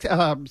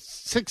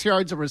 6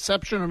 yards of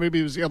reception, or maybe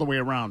it was the other way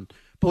around.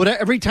 But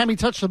every time he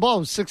touched the ball,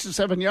 it was 6 or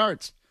 7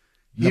 yards.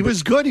 He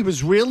was good. He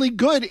was really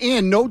good,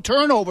 and no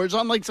turnovers,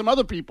 unlike some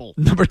other people.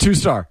 Number 2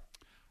 star.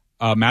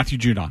 Matthew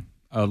Judon.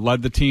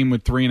 Led the team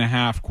with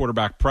 3.5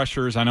 quarterback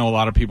pressures. I know a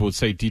lot of people would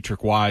say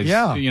Dietrich Wise.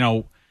 Yeah. You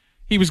know,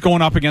 he was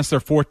going up against their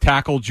 4th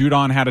tackle.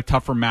 Judon had a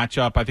tougher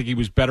matchup. I think he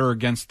was better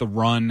against the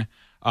run.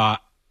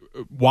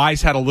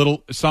 Wise had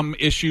some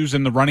issues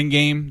in the running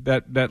game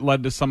that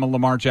led to some of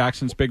Lamar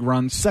Jackson's big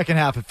runs. Second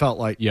half, it felt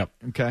like. Yep.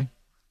 Okay.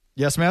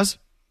 Yes, Maz?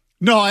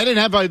 No, I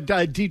didn't have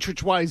a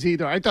Dietrich Wise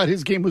either. I thought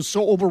his game was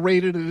so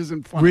overrated it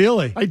isn't funny.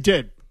 Really? I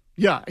did.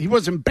 Yeah, he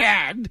wasn't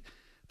bad,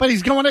 but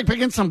he's going up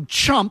against some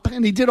chump,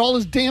 and he did all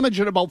his damage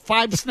in about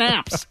 5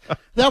 snaps.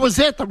 That was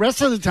it. The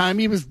rest of the time,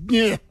 he was,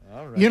 right.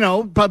 You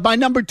know, but my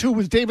number 2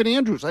 was David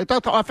Andrews. I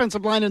thought the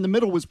offensive line in the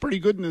middle was pretty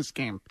good in this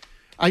game.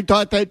 I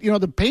thought that,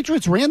 the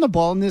Patriots ran the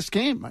ball in this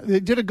game. They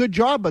did a good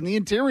job on the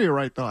interior,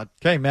 I thought.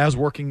 Okay, Maz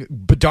working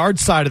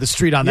Bedard's side of the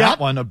street on that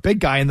one. A big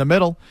guy in the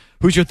middle.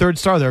 Who's your 3rd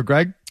star there,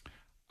 Greg?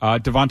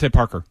 Devontae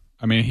Parker.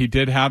 I mean, he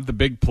did have the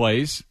big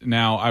plays.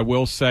 Now, I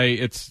will say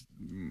it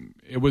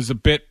was a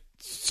bit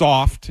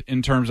soft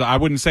in terms of, I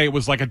wouldn't say it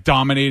was like a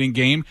dominating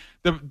game.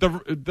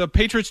 The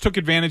Patriots took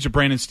advantage of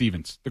Brandon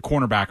Stevens, the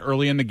cornerback,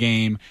 early in the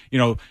game. You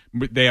know,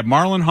 they have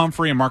Marlon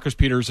Humphrey and Marcus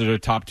Peters are the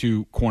top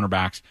 2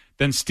 cornerbacks.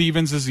 Then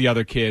Stevens is the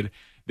other kid.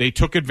 They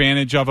took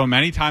advantage of him.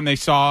 Anytime they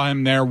saw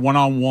him there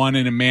one-on-one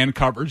in a man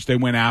coverage, they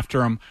went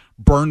after him,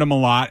 burned him a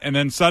lot. And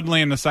then suddenly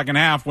in the second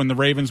half, when the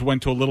Ravens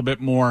went to a little bit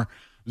more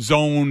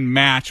zone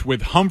match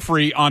with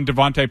Humphrey on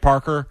Devontae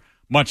Parker,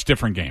 much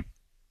different game.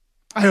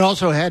 I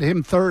also had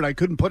him 3rd. I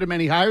couldn't put him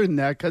any higher than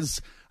that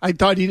because I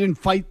thought he didn't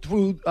fight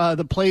through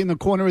the play in the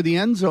corner of the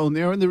end zone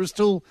there, and there was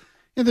still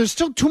there's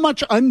still too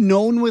much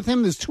unknown with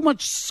him. There's too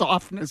much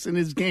softness in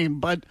his game,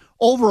 but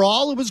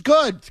overall, it was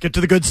good. Let's get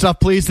to the good stuff,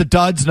 please. The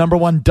duds. Number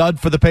 1 dud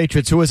for the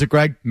Patriots. Who is it,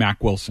 Greg?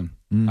 Mac Wilson.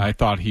 I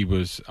thought he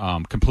was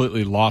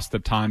completely lost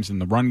at times in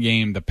the run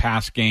game, the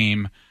pass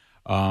game.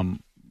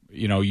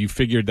 You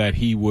figured that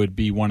he would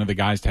be one of the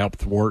guys to help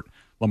thwart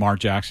Lamar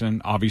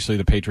Jackson. Obviously,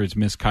 the Patriots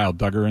missed Kyle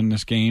Duggar in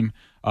this game,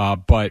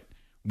 but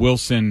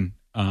Wilson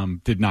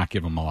did not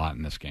give him a lot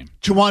in this game.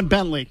 Juwan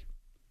Bentley.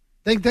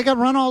 They got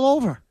run all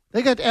over.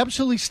 They got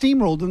absolutely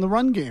steamrolled in the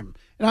run game.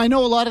 And I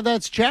know a lot of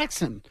that's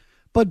Jackson,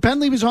 but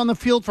Bentley was on the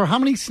field for how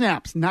many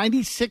snaps?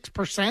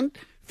 96%?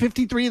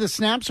 53 of the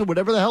snaps or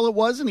whatever the hell it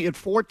was, and he had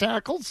 4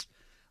 tackles?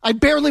 I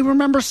barely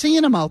remember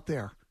seeing him out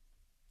there.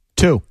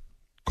 2.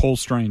 Cole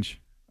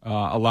Strange.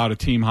 Allowed a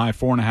team high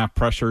 4.5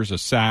 pressures, a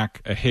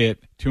sack, a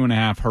hit,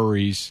 2.5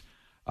 hurries.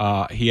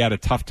 He had a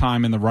tough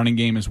time in the running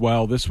game as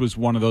well. This was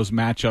one of those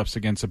matchups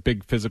against a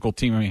big physical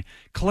team. I mean,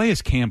 Calais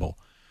Campbell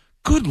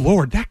good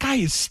Lord, that guy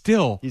is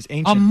still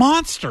a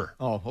monster.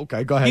 Oh,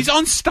 okay. Go ahead. He's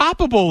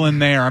unstoppable in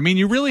there. I mean,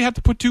 you really have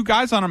to put two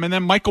guys on him. And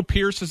then Michael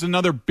Pierce is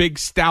another big,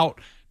 stout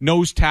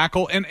nose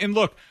tackle. And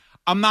look,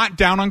 I'm not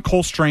down on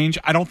Cole Strange.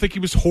 I don't think he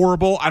was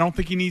horrible. I don't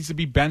think he needs to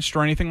be benched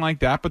or anything like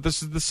that. But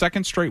this is the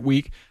second straight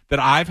week that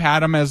I've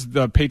had him as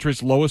the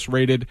Patriots'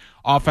 lowest-rated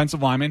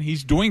offensive lineman.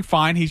 He's doing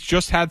fine. He's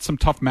just had some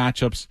tough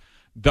matchups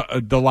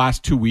the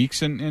last 2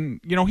 weeks. And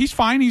he's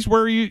fine. He's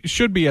where he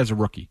should be as a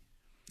rookie.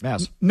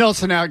 Yes.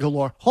 Nelson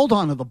Aguilar, hold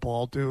on to the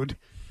ball, dude.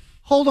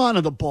 Hold on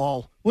to the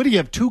ball. What do you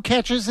have, 2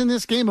 catches in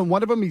this game, and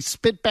one of them he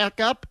spit back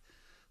up?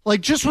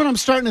 Like, just when I'm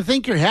starting to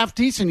think you're half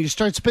decent, you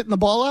start spitting the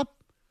ball up?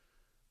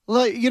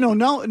 Like, no,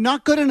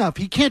 not good enough.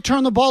 He can't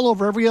turn the ball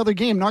over every other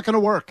game. Not going to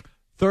work.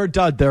 Third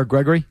dud there,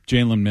 Gregory.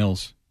 Jalen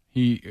Mills.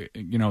 He,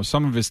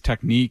 some of his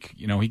technique,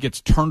 he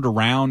gets turned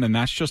around, and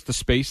that's just the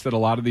space that a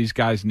lot of these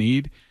guys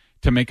need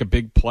to make a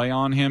big play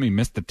on him. He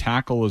missed the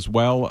tackle as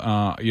well,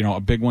 a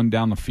big one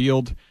down the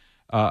field.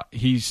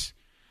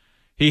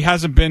 He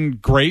hasn't been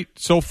great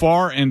so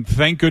far, and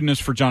thank goodness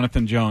for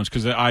Jonathan Jones,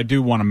 because I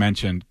do want to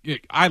mention,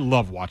 I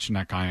love watching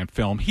that guy on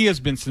film. He has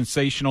been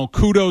sensational.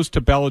 Kudos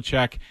to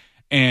Belichick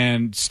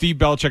and Steve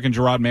Belichick and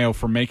Gerard Mayo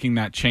for making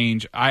that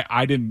change.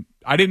 I didn't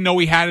know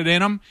he had it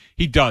in him.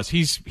 He does.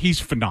 He's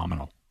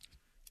phenomenal.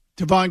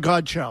 Devon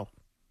Godchaux.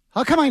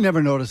 How come I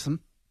never noticed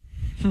him?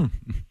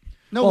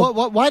 No,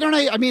 why don't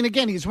I? I mean,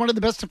 again, he's one of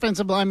the best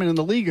defensive linemen in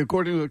the league,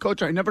 according to the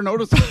coach. I never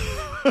noticed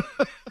him.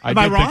 Am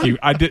I wrong?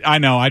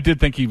 I did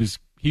think he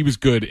was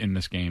good in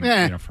this game.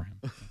 For him.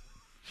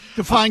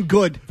 Define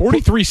good.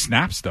 43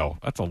 snaps, though.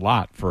 That's a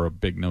lot for a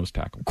big nose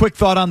tackle. Quick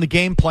thought on the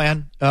game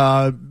plan.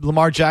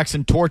 Lamar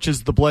Jackson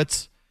torches the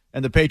blitz,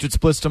 and the Patriots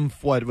blitzed him,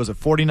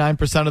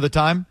 49% of the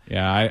time?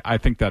 Yeah, I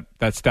think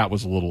that stat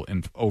was a little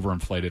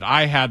overinflated.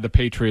 I had the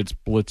Patriots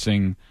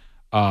blitzing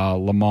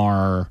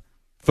Lamar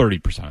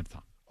 30% of the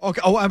time.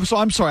 Okay. Oh,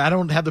 I'm sorry. I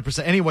don't have the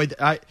percent. Anyway,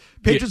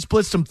 Patriots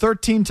blitzed him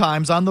 13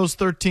 times on those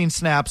 13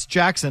 snaps.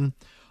 Jackson,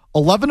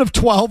 11 of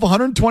 12,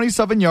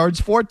 127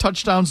 yards, 4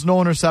 touchdowns, no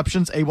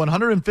interceptions, a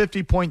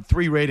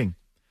 150.3 rating.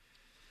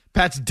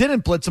 Pats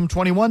didn't blitz him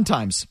 21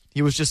 times.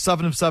 He was just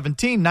 7 of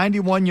 17,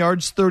 91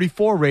 yards,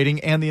 34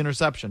 rating, and the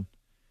interception.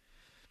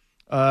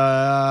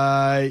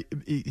 Last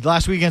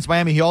week against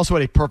Miami, he also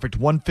had a perfect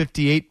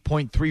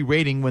 158.3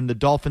 rating when the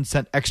Dolphins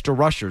sent extra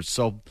rushers.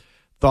 So,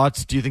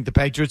 thoughts? Do you think the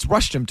Patriots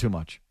rushed him too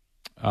much?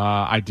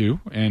 I do,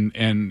 and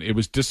it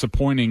was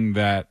disappointing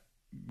that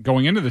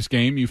going into this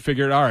game, you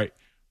figured, all right,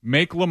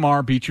 make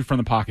Lamar beat you from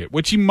the pocket,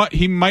 which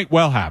he might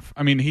well have.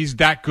 I mean, he's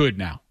that good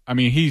now. I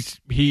mean,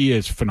 he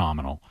is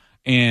phenomenal.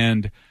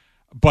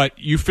 But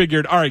you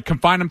figured, all right,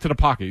 confine him to the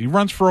pocket. He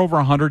runs for over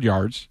 100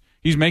 yards.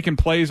 He's making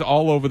plays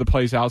all over the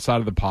place outside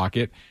of the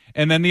pocket.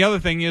 And then the other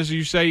thing is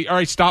you say, all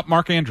right, stop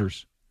Mark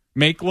Andrews.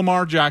 Make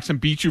Lamar Jackson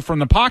beat you from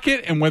the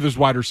pocket and with his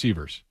wide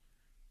receivers.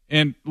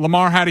 And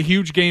Lamar had a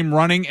huge game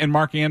running, and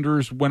Mark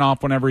Andrews went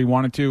off whenever he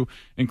wanted to,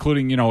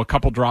 including, a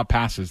couple drop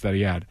passes that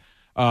he had.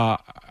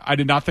 I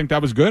did not think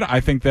that was good.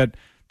 I think that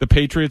the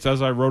Patriots,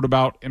 as I wrote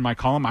about in my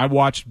column, I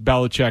watched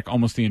Belichick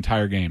almost the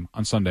entire game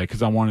on Sunday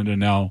because I wanted to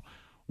know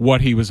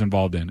what he was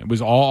involved in. It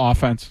was all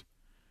offense.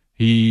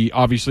 He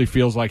obviously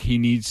feels like he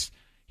needs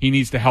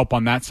to help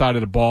on that side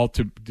of the ball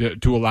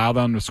to allow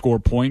them to score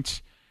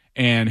points.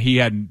 And he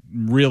had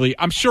really,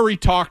 I'm sure he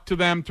talked to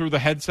them through the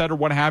headset or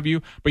what have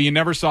you, but you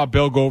never saw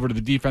Bill go over to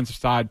the defensive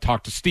side,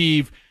 talk to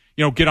Steve,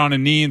 get on a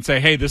knee and say,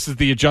 hey, this is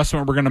the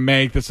adjustment we're going to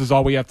make. This is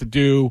all we have to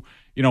do.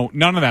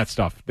 None of that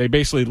stuff. They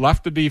basically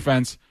left the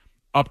defense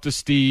up to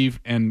Steve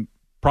and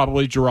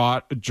probably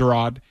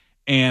Gerard,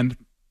 and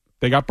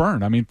they got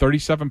burned. I mean,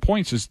 37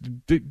 points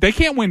they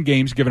can't win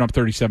games giving up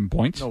 37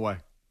 points. No way.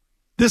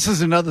 This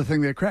is another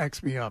thing that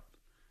cracks me up.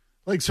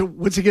 Like, so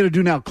what's he going to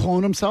do now?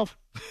 Clone himself?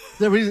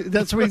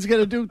 That's what he's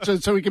going to do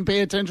so he can pay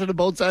attention to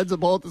both sides of the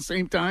ball at the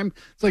same time?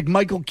 It's like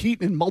Michael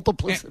Keaton in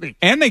Multiplicity.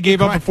 And they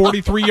gave up a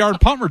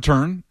 43-yard punt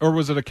return, or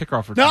was it a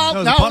kickoff return?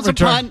 No, it was a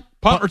punt.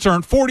 Punt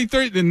return,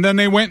 43, and then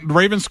they went,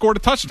 Ravens scored a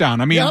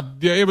touchdown. I mean,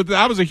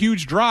 that was a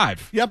huge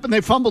drive. Yep, and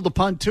they fumbled the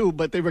punt too,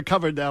 but they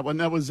recovered that one.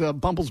 That was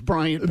Bumbles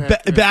Bryant.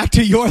 Back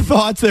to your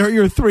thoughts there.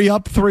 You're 3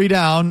 up, 3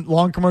 down.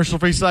 Long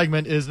commercial-free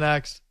segment is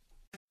next.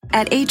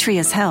 At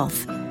Atrius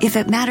Health, if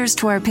it matters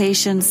to our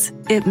patients,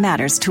 it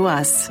matters to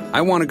us.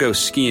 I want to go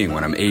skiing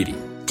when I'm 80.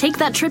 Take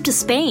that trip to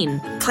Spain.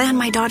 Plan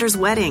my daughter's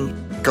wedding.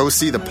 Go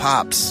see the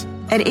Pops.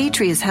 At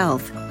Atrius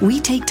Health, we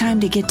take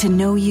time to get to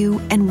know you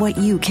and what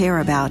you care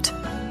about.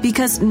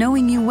 Because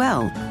knowing you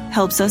well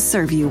helps us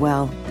serve you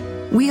well.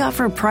 We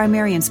offer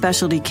primary and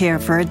specialty care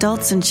for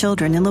adults and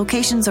children in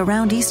locations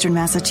around Eastern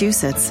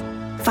Massachusetts.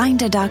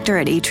 Find a doctor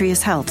at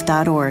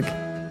atriushealth.org.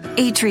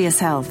 Atrius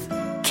Health.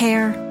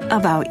 Care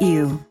about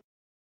you.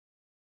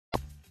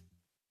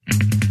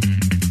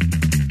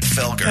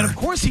 Felger. And of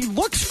course he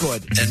looks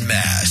good. And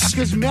Mass.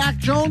 Because Mac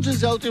Jones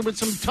is out there with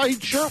some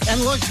tight shirt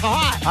and looks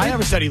hot. I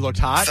never said he looked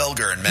hot.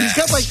 Felger and Mass.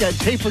 He's got like that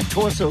tapered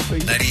torso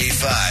thing.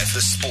 98.5,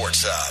 the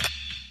Sports Hub.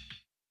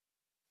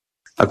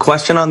 A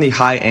question on the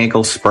high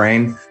ankle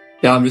sprain.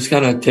 Yeah, I'm just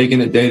kind of taking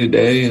it day to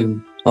day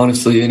and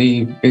honestly,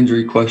 any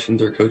injury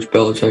questions are Coach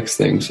Belichick's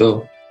thing.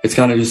 So it's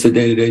kind of just a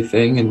day-to-day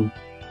thing, and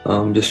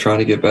just trying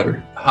to get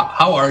better.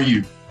 How are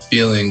you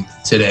feeling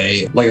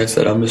today? Like I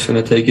said, I'm just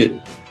going to take it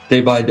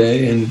day by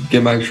day and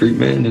get my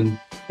treatment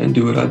and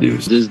do what I do.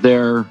 Is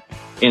there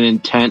an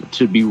intent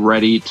to be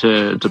ready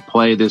to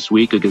play this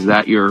week? Like, is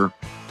that your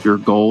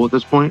goal at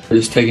this point?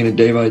 Just taking it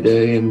day by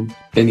day, and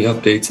any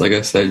updates, like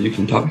I said, you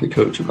can talk to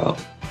Coach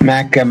about.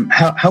 Mac,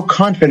 how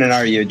confident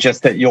are you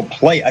just that you'll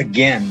play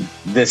again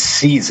this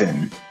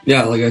season?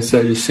 Yeah, like I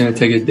said, just going to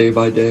take it day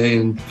by day,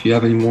 and if you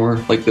have any more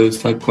like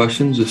those type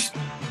questions, just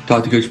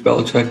talk to Coach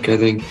Belichick. I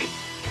think,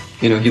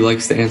 he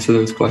likes to answer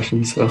those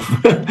questions, so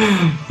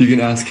you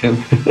can ask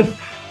him.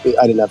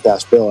 I didn't have to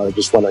ask Bill. I was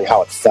just wondering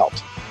how it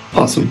felt.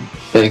 Awesome.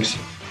 Thanks.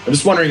 I'm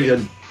just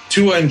wondering,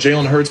 Tua and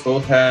Jalen Hurts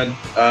both had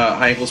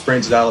high ankle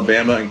sprains at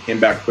Alabama and came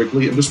back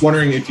quickly. I'm just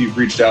wondering if you've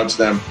reached out to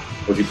them,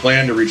 or if you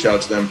plan to reach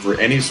out to them for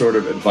any sort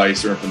of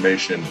advice or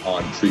information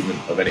on treatment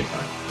of any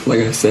kind. Like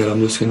I said,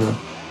 I'm just going to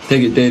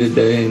take it day to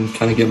day and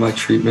kind of get my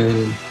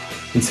treatment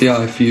and see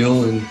how I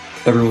feel. And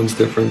everyone's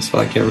different, so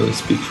I can't really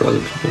speak for other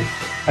people.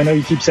 I know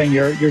you keep saying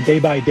you're day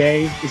by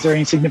day. Is there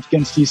any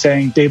significance to you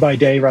saying day by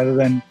day rather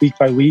than week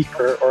by week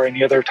or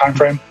any other time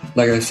frame?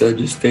 Like I said,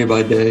 just day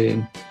by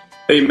day.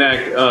 Hey,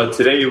 Mac,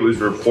 today it was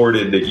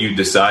reported that you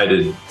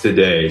decided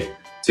today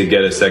to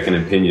get a second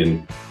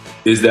opinion.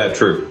 Is that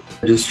true?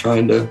 Just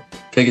trying to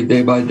take it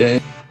day by day.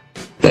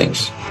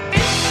 Thanks.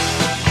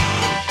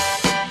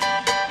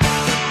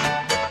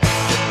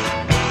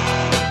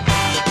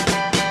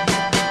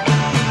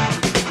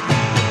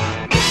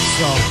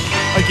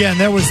 Again,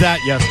 there was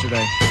that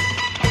yesterday.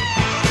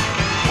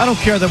 I don't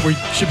care that we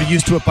should be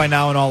used to it by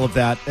now and all of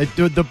that.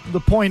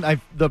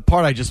 The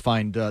part I just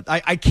find,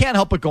 I can't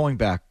help but going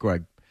back,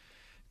 Greg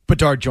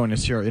Bedard joined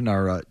us here in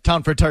our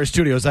Town for Tire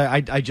studios.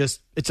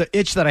 It's an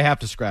itch that I have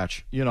to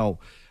scratch.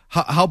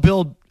 How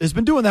Bill has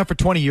been doing that for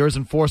 20 years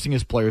and forcing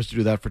his players to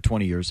do that for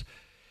 20 years.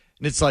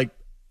 And it's like,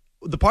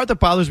 the part that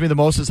bothers me the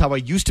most is how I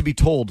used to be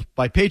told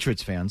by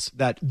Patriots fans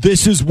that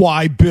this is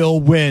why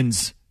Bill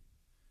wins.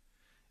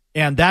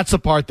 And that's the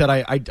part that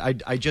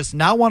I just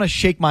now want to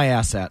shake my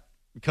ass at,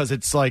 because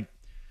it's like,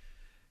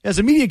 as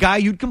a media guy,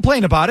 you'd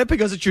complain about it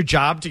because it's your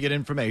job to get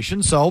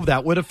information, so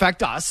that would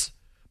affect us.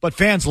 But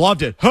fans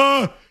loved it.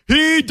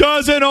 He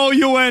doesn't owe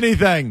you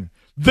anything.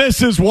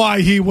 This is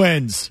why he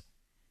wins.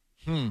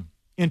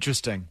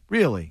 Interesting.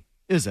 Really?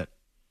 Is it?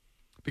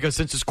 Because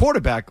since his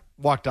quarterback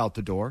walked out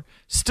the door,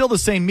 still the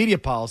same media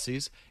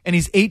policies, and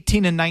he's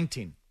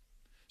 18-19.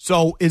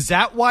 So is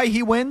that why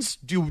he wins?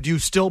 Do you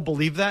still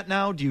believe that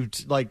now?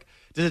 Does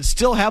it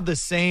still have the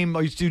same,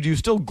 or do you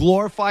still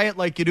glorify it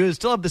like you do? Does it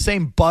still have the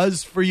same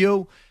buzz for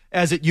you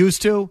as it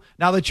used to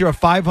now that you're a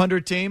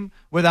 500 team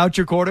without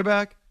your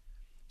quarterback?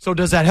 So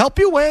does that help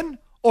you win?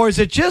 Or is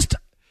it just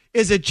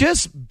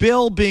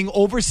Bill being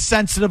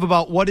oversensitive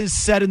about what is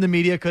said in the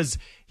media because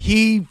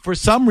he, for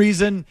some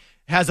reason,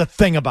 has a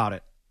thing about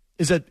it?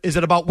 Is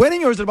it about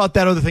winning, or is it about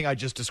that other thing I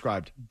just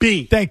described?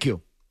 B. Thank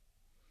you.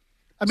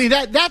 I mean,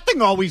 that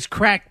thing always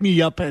cracked me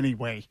up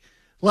anyway.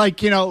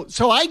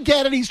 So I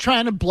get it. He's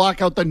trying to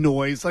block out the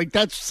noise. Like,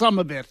 that's some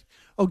of it.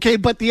 Okay,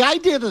 but the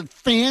idea that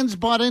fans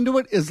bought into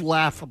it is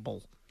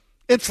laughable.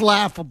 It's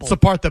laughable. It's the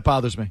part that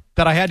bothers me,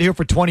 that I had to hear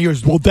for 20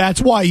 years. Well,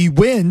 that's why he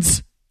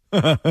wins.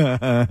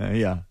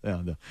 Yeah,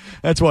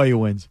 that's why he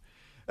wins.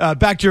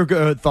 Back to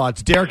your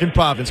thoughts. Derek in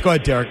Providence. Go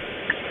ahead, Derek.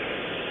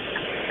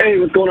 Hey,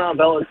 what's going on,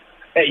 fellas?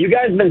 Hey, you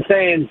guys have been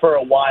saying for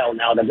a while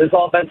now that this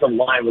offensive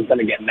line was going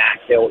to get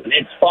Mac killed, and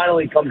it's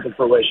finally come to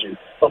fruition.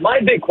 But my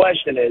big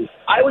question is,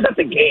 I was at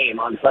the game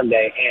on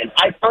Sunday, and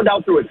I found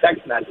out through a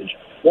text message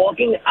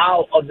walking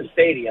out of the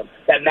stadium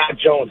that Mac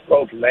Jones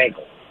broke his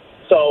ankle.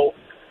 So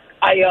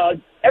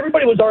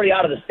everybody was already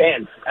out of the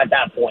stands at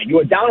that point. You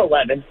were down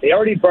 11. They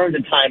already burned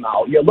a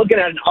timeout. You're looking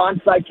at an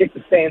onside kick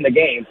to stay in the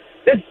game.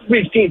 This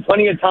we've seen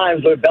plenty of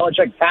times where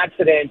Belichick packs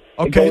it in.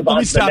 Okay, let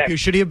me stop you.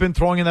 Should he have been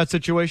throwing in that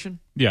situation?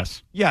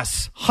 Yes.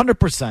 Yes,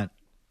 100%.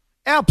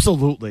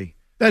 Absolutely.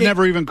 That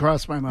never even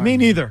crossed my mind. Me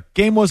neither.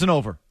 Game wasn't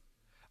over.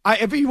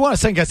 If you want to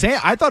second guess,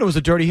 I thought it was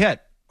a dirty hit,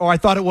 or I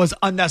thought it was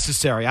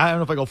unnecessary. I don't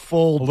know if I go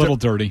full. A little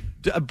dirty.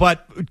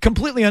 But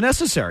completely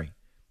unnecessary.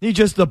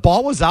 The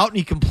ball was out, and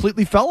he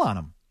completely fell on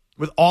him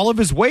with all of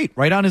his weight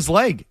right on his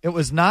leg. It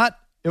was not.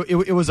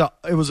 It was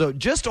a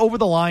just over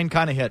the line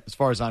kind of hit, as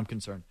far as I'm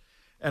concerned.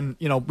 And,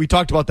 we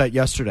talked about that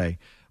yesterday.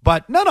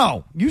 But,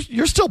 no,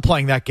 you're still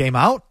playing that game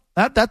out.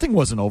 That thing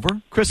wasn't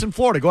over. Chris in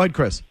Florida. Go ahead,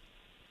 Chris.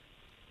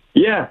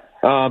 Yeah,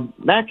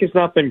 Mac has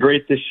not been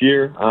great this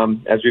year,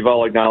 as we've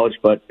all acknowledged,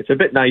 but it's a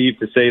bit naive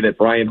to say that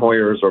Brian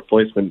Hoyer's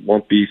replacement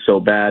won't be so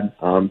bad.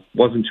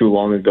 Wasn't too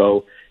long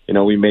ago,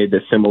 we made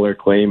this similar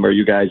claim, or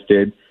you guys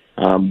did,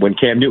 when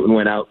Cam Newton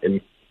went out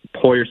and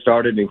Hoyer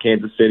started in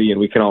Kansas City,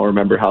 and we can all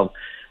remember how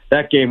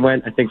that game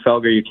went. I think,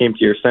 Felger, you came to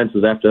your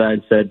senses after that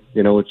and said,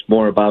 it's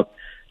more about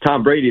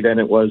Tom Brady than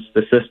it was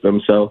the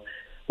system. So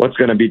what's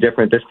going to be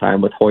different this time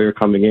with Hoyer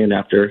coming in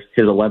after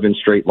his 11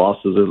 straight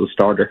losses as a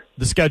starter?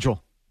 The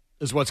schedule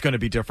is what's going to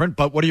be different.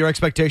 But what are your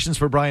expectations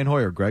for Brian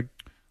Hoyer, Greg?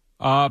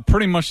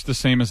 Pretty much the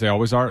same as they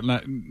always are.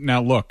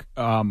 Now look,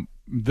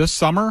 this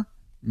summer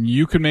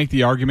you could make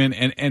the argument,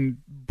 and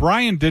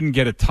Brian didn't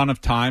get a ton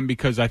of time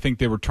because I think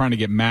they were trying to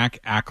get Mac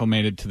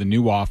acclimated to the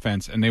new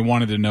offense, and they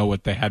wanted to know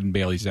what they had in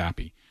Bailey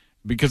Zappi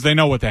because they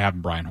know what they have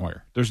in Brian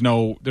Hoyer. There's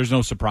no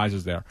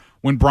surprises there.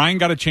 When Brian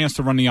got a chance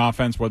to run the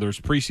offense, whether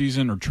it's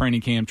preseason or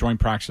training camp, joint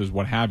practices,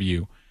 what have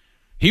you,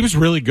 he was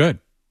really good.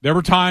 There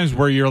were times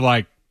where you're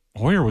like,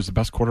 Hoyer was the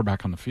best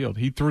quarterback on the field.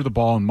 He threw the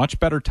ball in much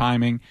better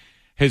timing.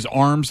 His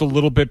arm's a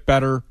little bit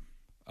better.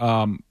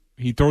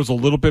 He throws a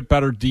little bit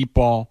better deep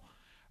ball.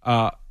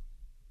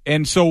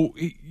 And so,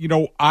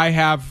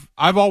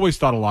 I've always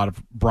thought a lot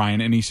of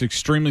Brian, and he's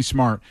extremely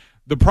smart.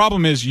 The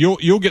problem is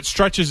you'll get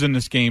stretches in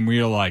this game where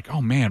you're like,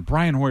 oh, man,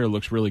 Brian Hoyer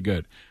looks really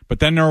good. But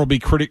then there will be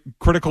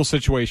critical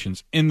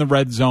situations in the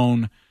red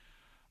zone,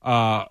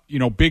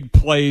 big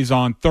plays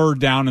on third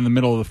down in the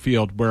middle of the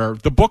field where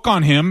the book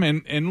on him,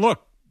 and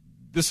look,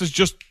 this is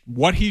just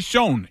what he's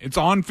shown. It's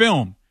on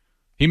film.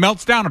 He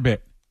melts down a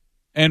bit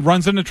and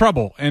runs into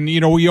trouble. And,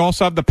 we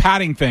also have the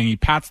patting thing. He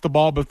pats the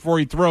ball before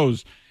he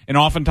throws, and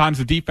oftentimes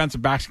the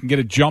defensive backs can get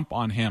a jump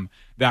on him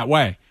that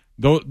way.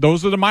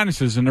 Those are the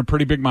minuses, and they're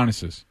pretty big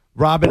minuses.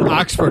 Rob in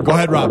Oxford. Go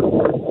ahead, Rob.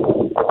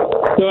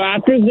 So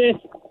after this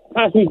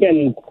past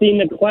weekend, seeing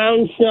the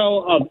clown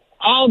show of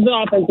all the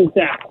offensive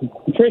staff,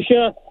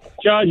 Patricia,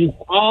 Judge,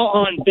 all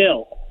on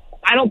Bill,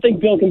 I don't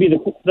think Bill can be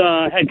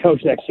the head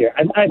coach next year.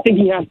 I think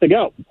he has to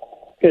go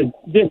because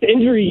this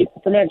injury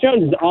for Mac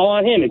Jones is all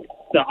on him.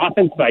 The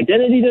offensive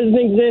identity doesn't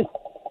exist.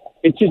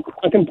 It's just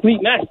a complete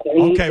mess.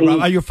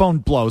 Rob, your phone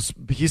blows.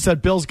 He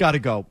said Bill's got to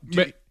go.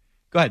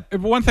 Go ahead.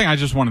 One thing I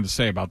just wanted to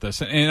say about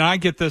this, and I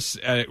get this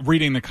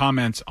reading the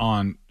comments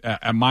on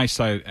at my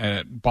site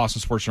at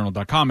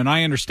BostonSportsJournal.com, and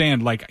I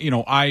understand,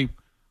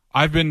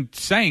 I've been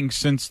saying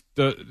since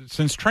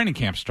training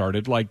camp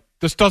started,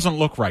 this doesn't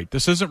look right.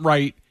 This isn't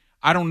right.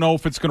 I don't know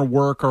if it's going to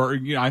work, or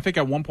I think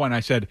at one point I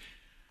said,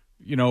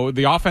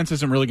 the offense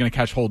isn't really going to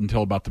catch hold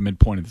until about the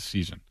midpoint of the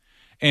season.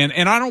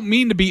 And I don't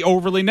mean to be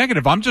overly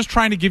negative. I'm just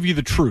trying to give you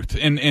the truth,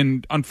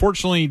 and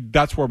unfortunately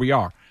that's where we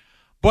are.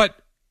 But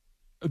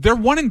they're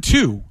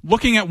 1-2,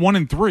 looking at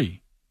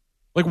 1-3.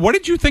 What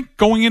did you think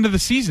going into the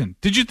season?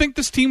 Did you think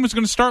this team was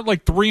going to start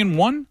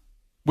 3-1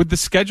 with the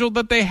schedule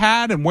that they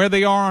had and where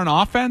they are on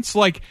offense?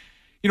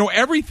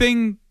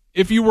 Everything.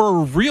 If you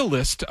were a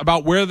realist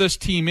about where this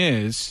team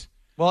is,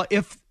 well,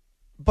 if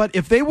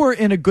they were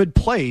in a good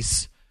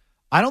place,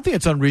 I don't think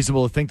it's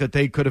unreasonable to think that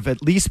they could have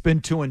at least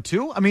been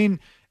 2-2. I mean,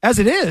 as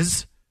it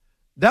is,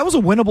 that was a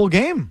winnable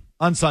game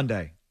on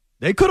Sunday.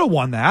 They could have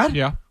won that.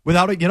 Yeah.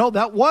 Without it,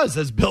 that was,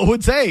 as Bill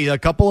would say, a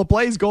couple of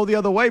plays go the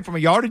other way. From a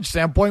yardage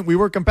standpoint, we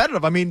were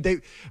competitive. I mean,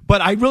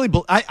 but I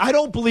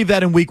don't believe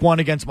that in week 1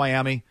 against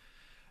Miami,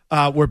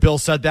 where Bill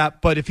said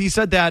that. But if he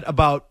said that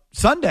about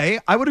Sunday,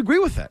 I would agree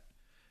with it.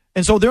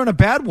 And so they're in a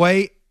bad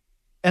way,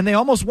 and they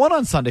almost won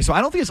on Sunday. So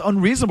I don't think it's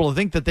unreasonable to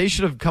think that they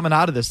should have come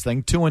out of this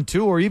thing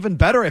 2-2, or even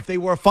better if they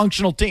were a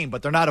functional team,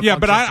 but they're not a functional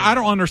team. Yeah, but I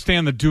don't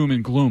understand the doom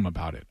and gloom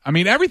about it. I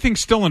mean, everything's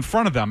still in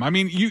front of them. I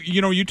mean,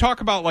 you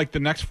talk about the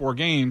next 4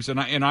 games, and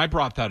I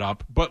brought that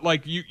up,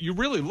 but you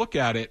really look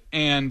at it,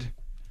 and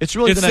it's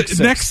really the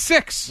next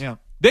 6. Yeah.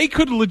 They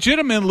could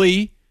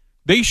legitimately,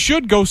 they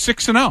should go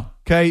 6-0.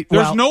 Okay.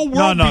 There's no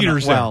world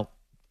beaters there. Well,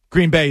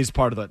 Green Bay is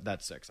part of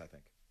that 6, I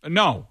think.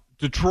 No.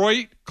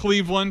 Detroit,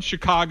 Cleveland,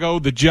 Chicago,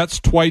 the Jets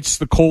twice,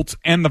 the Colts,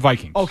 and the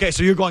Vikings. Okay,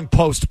 so you're going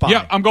post-bye.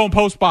 Yeah, I'm going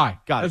post-bye.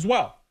 Got it. As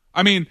well.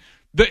 I mean,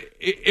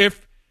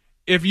 if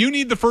you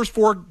need the first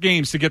 4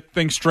 games to get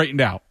things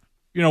straightened out,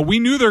 we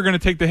knew they were going to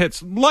take the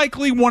hits.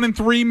 Likely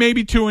 1-3,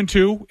 maybe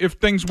 2-2 if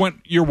things went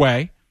your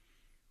way.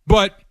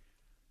 But,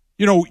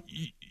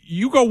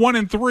 you go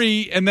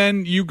 1-3 and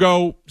then you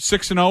go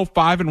 6-0,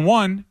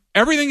 5-1.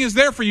 Everything is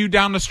there for you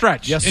down the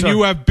stretch. Yes, and sir.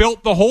 You have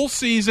built the whole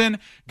season,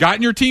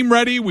 gotten your team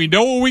ready. We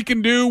know what we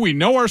can do. We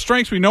know our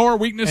strengths. We know our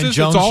weaknesses.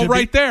 It's all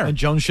right there. And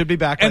Jones should be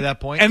back by that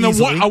point. And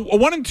easily. a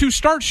 1-2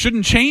 start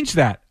shouldn't change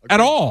that at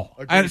all.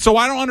 And so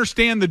I don't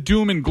understand the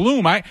doom and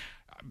gloom.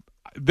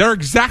 They're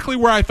exactly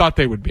where I thought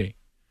they would be.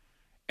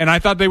 And I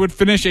thought they would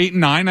finish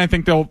 8-9. I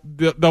think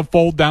they'll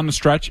fold down the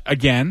stretch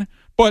again.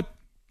 But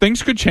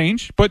things could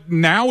change. But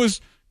now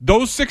is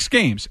those 6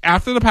 games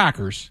after the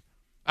Packers.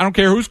 I don't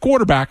care who's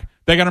quarterback.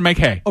 They got to make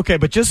hay. Okay,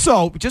 but just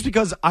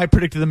because I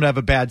predicted them to have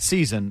a bad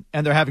season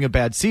and they're having a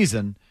bad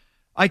season,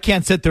 I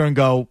can't sit there and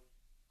go,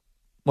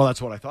 well,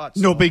 that's what I thought.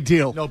 So. No big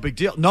deal. No big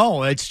deal.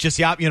 No, it's just,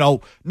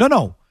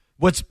 no.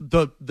 What's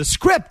the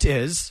script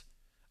is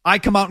I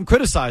come out and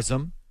criticize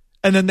them,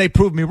 and then they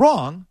prove me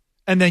wrong,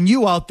 and then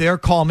you out there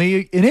call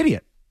me an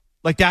idiot.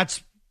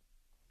 That's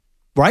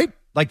right?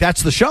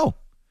 That's the show.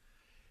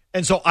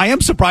 And so I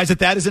am surprised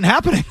that isn't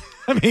happening.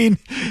 I mean,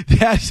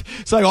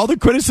 it's like all the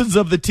criticisms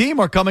of the team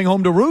are coming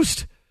home to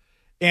roost,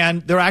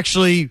 and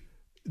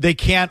they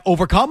can't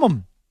overcome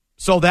them.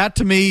 So that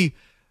to me,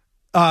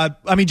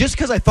 just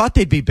because I thought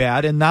they'd be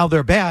bad and now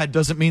they're bad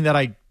doesn't mean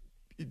that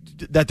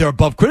they're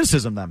above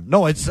criticism. Them,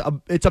 no, it's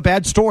a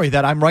bad story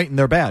that I'm right and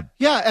they're bad.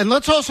 Yeah, and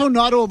let's also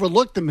not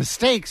overlook the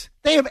mistakes.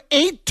 They have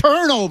 8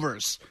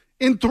 turnovers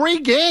in 3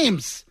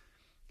 games.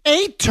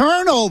 8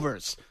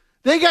 turnovers.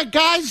 They got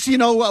guys,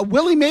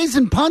 Willie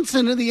Mason punts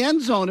into the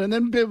end zone and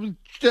then,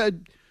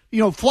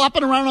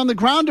 flopping around on the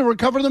ground to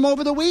recover them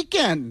over the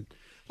weekend.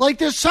 Like,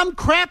 there's some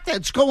crap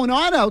that's going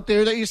on out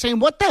there that you're saying,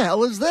 what the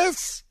hell is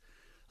this?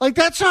 Like,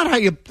 that's not how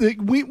you –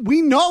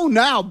 we know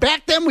now.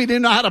 Back then, we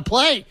didn't know how to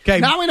play. Okay.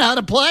 Now we know how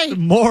to play.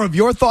 More of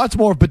your thoughts,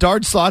 more of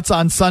Bedard's thoughts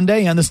on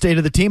Sunday and the state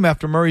of the team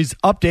after Murray's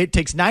update.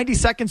 Takes 90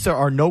 seconds. There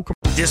are no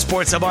 – This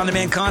Sports Hub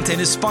On-Demand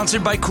content is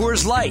sponsored by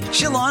Coors Light.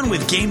 Chill on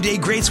with game day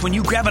greats when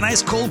you grab an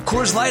ice-cold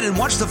Coors Light and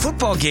watch the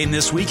football game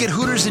this week at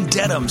Hooters in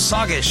Dedham,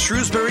 Saugus,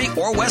 Shrewsbury,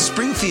 or West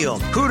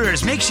Springfield.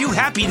 Hooters makes you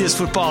happy this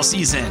football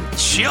season.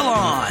 Chill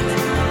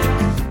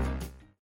on.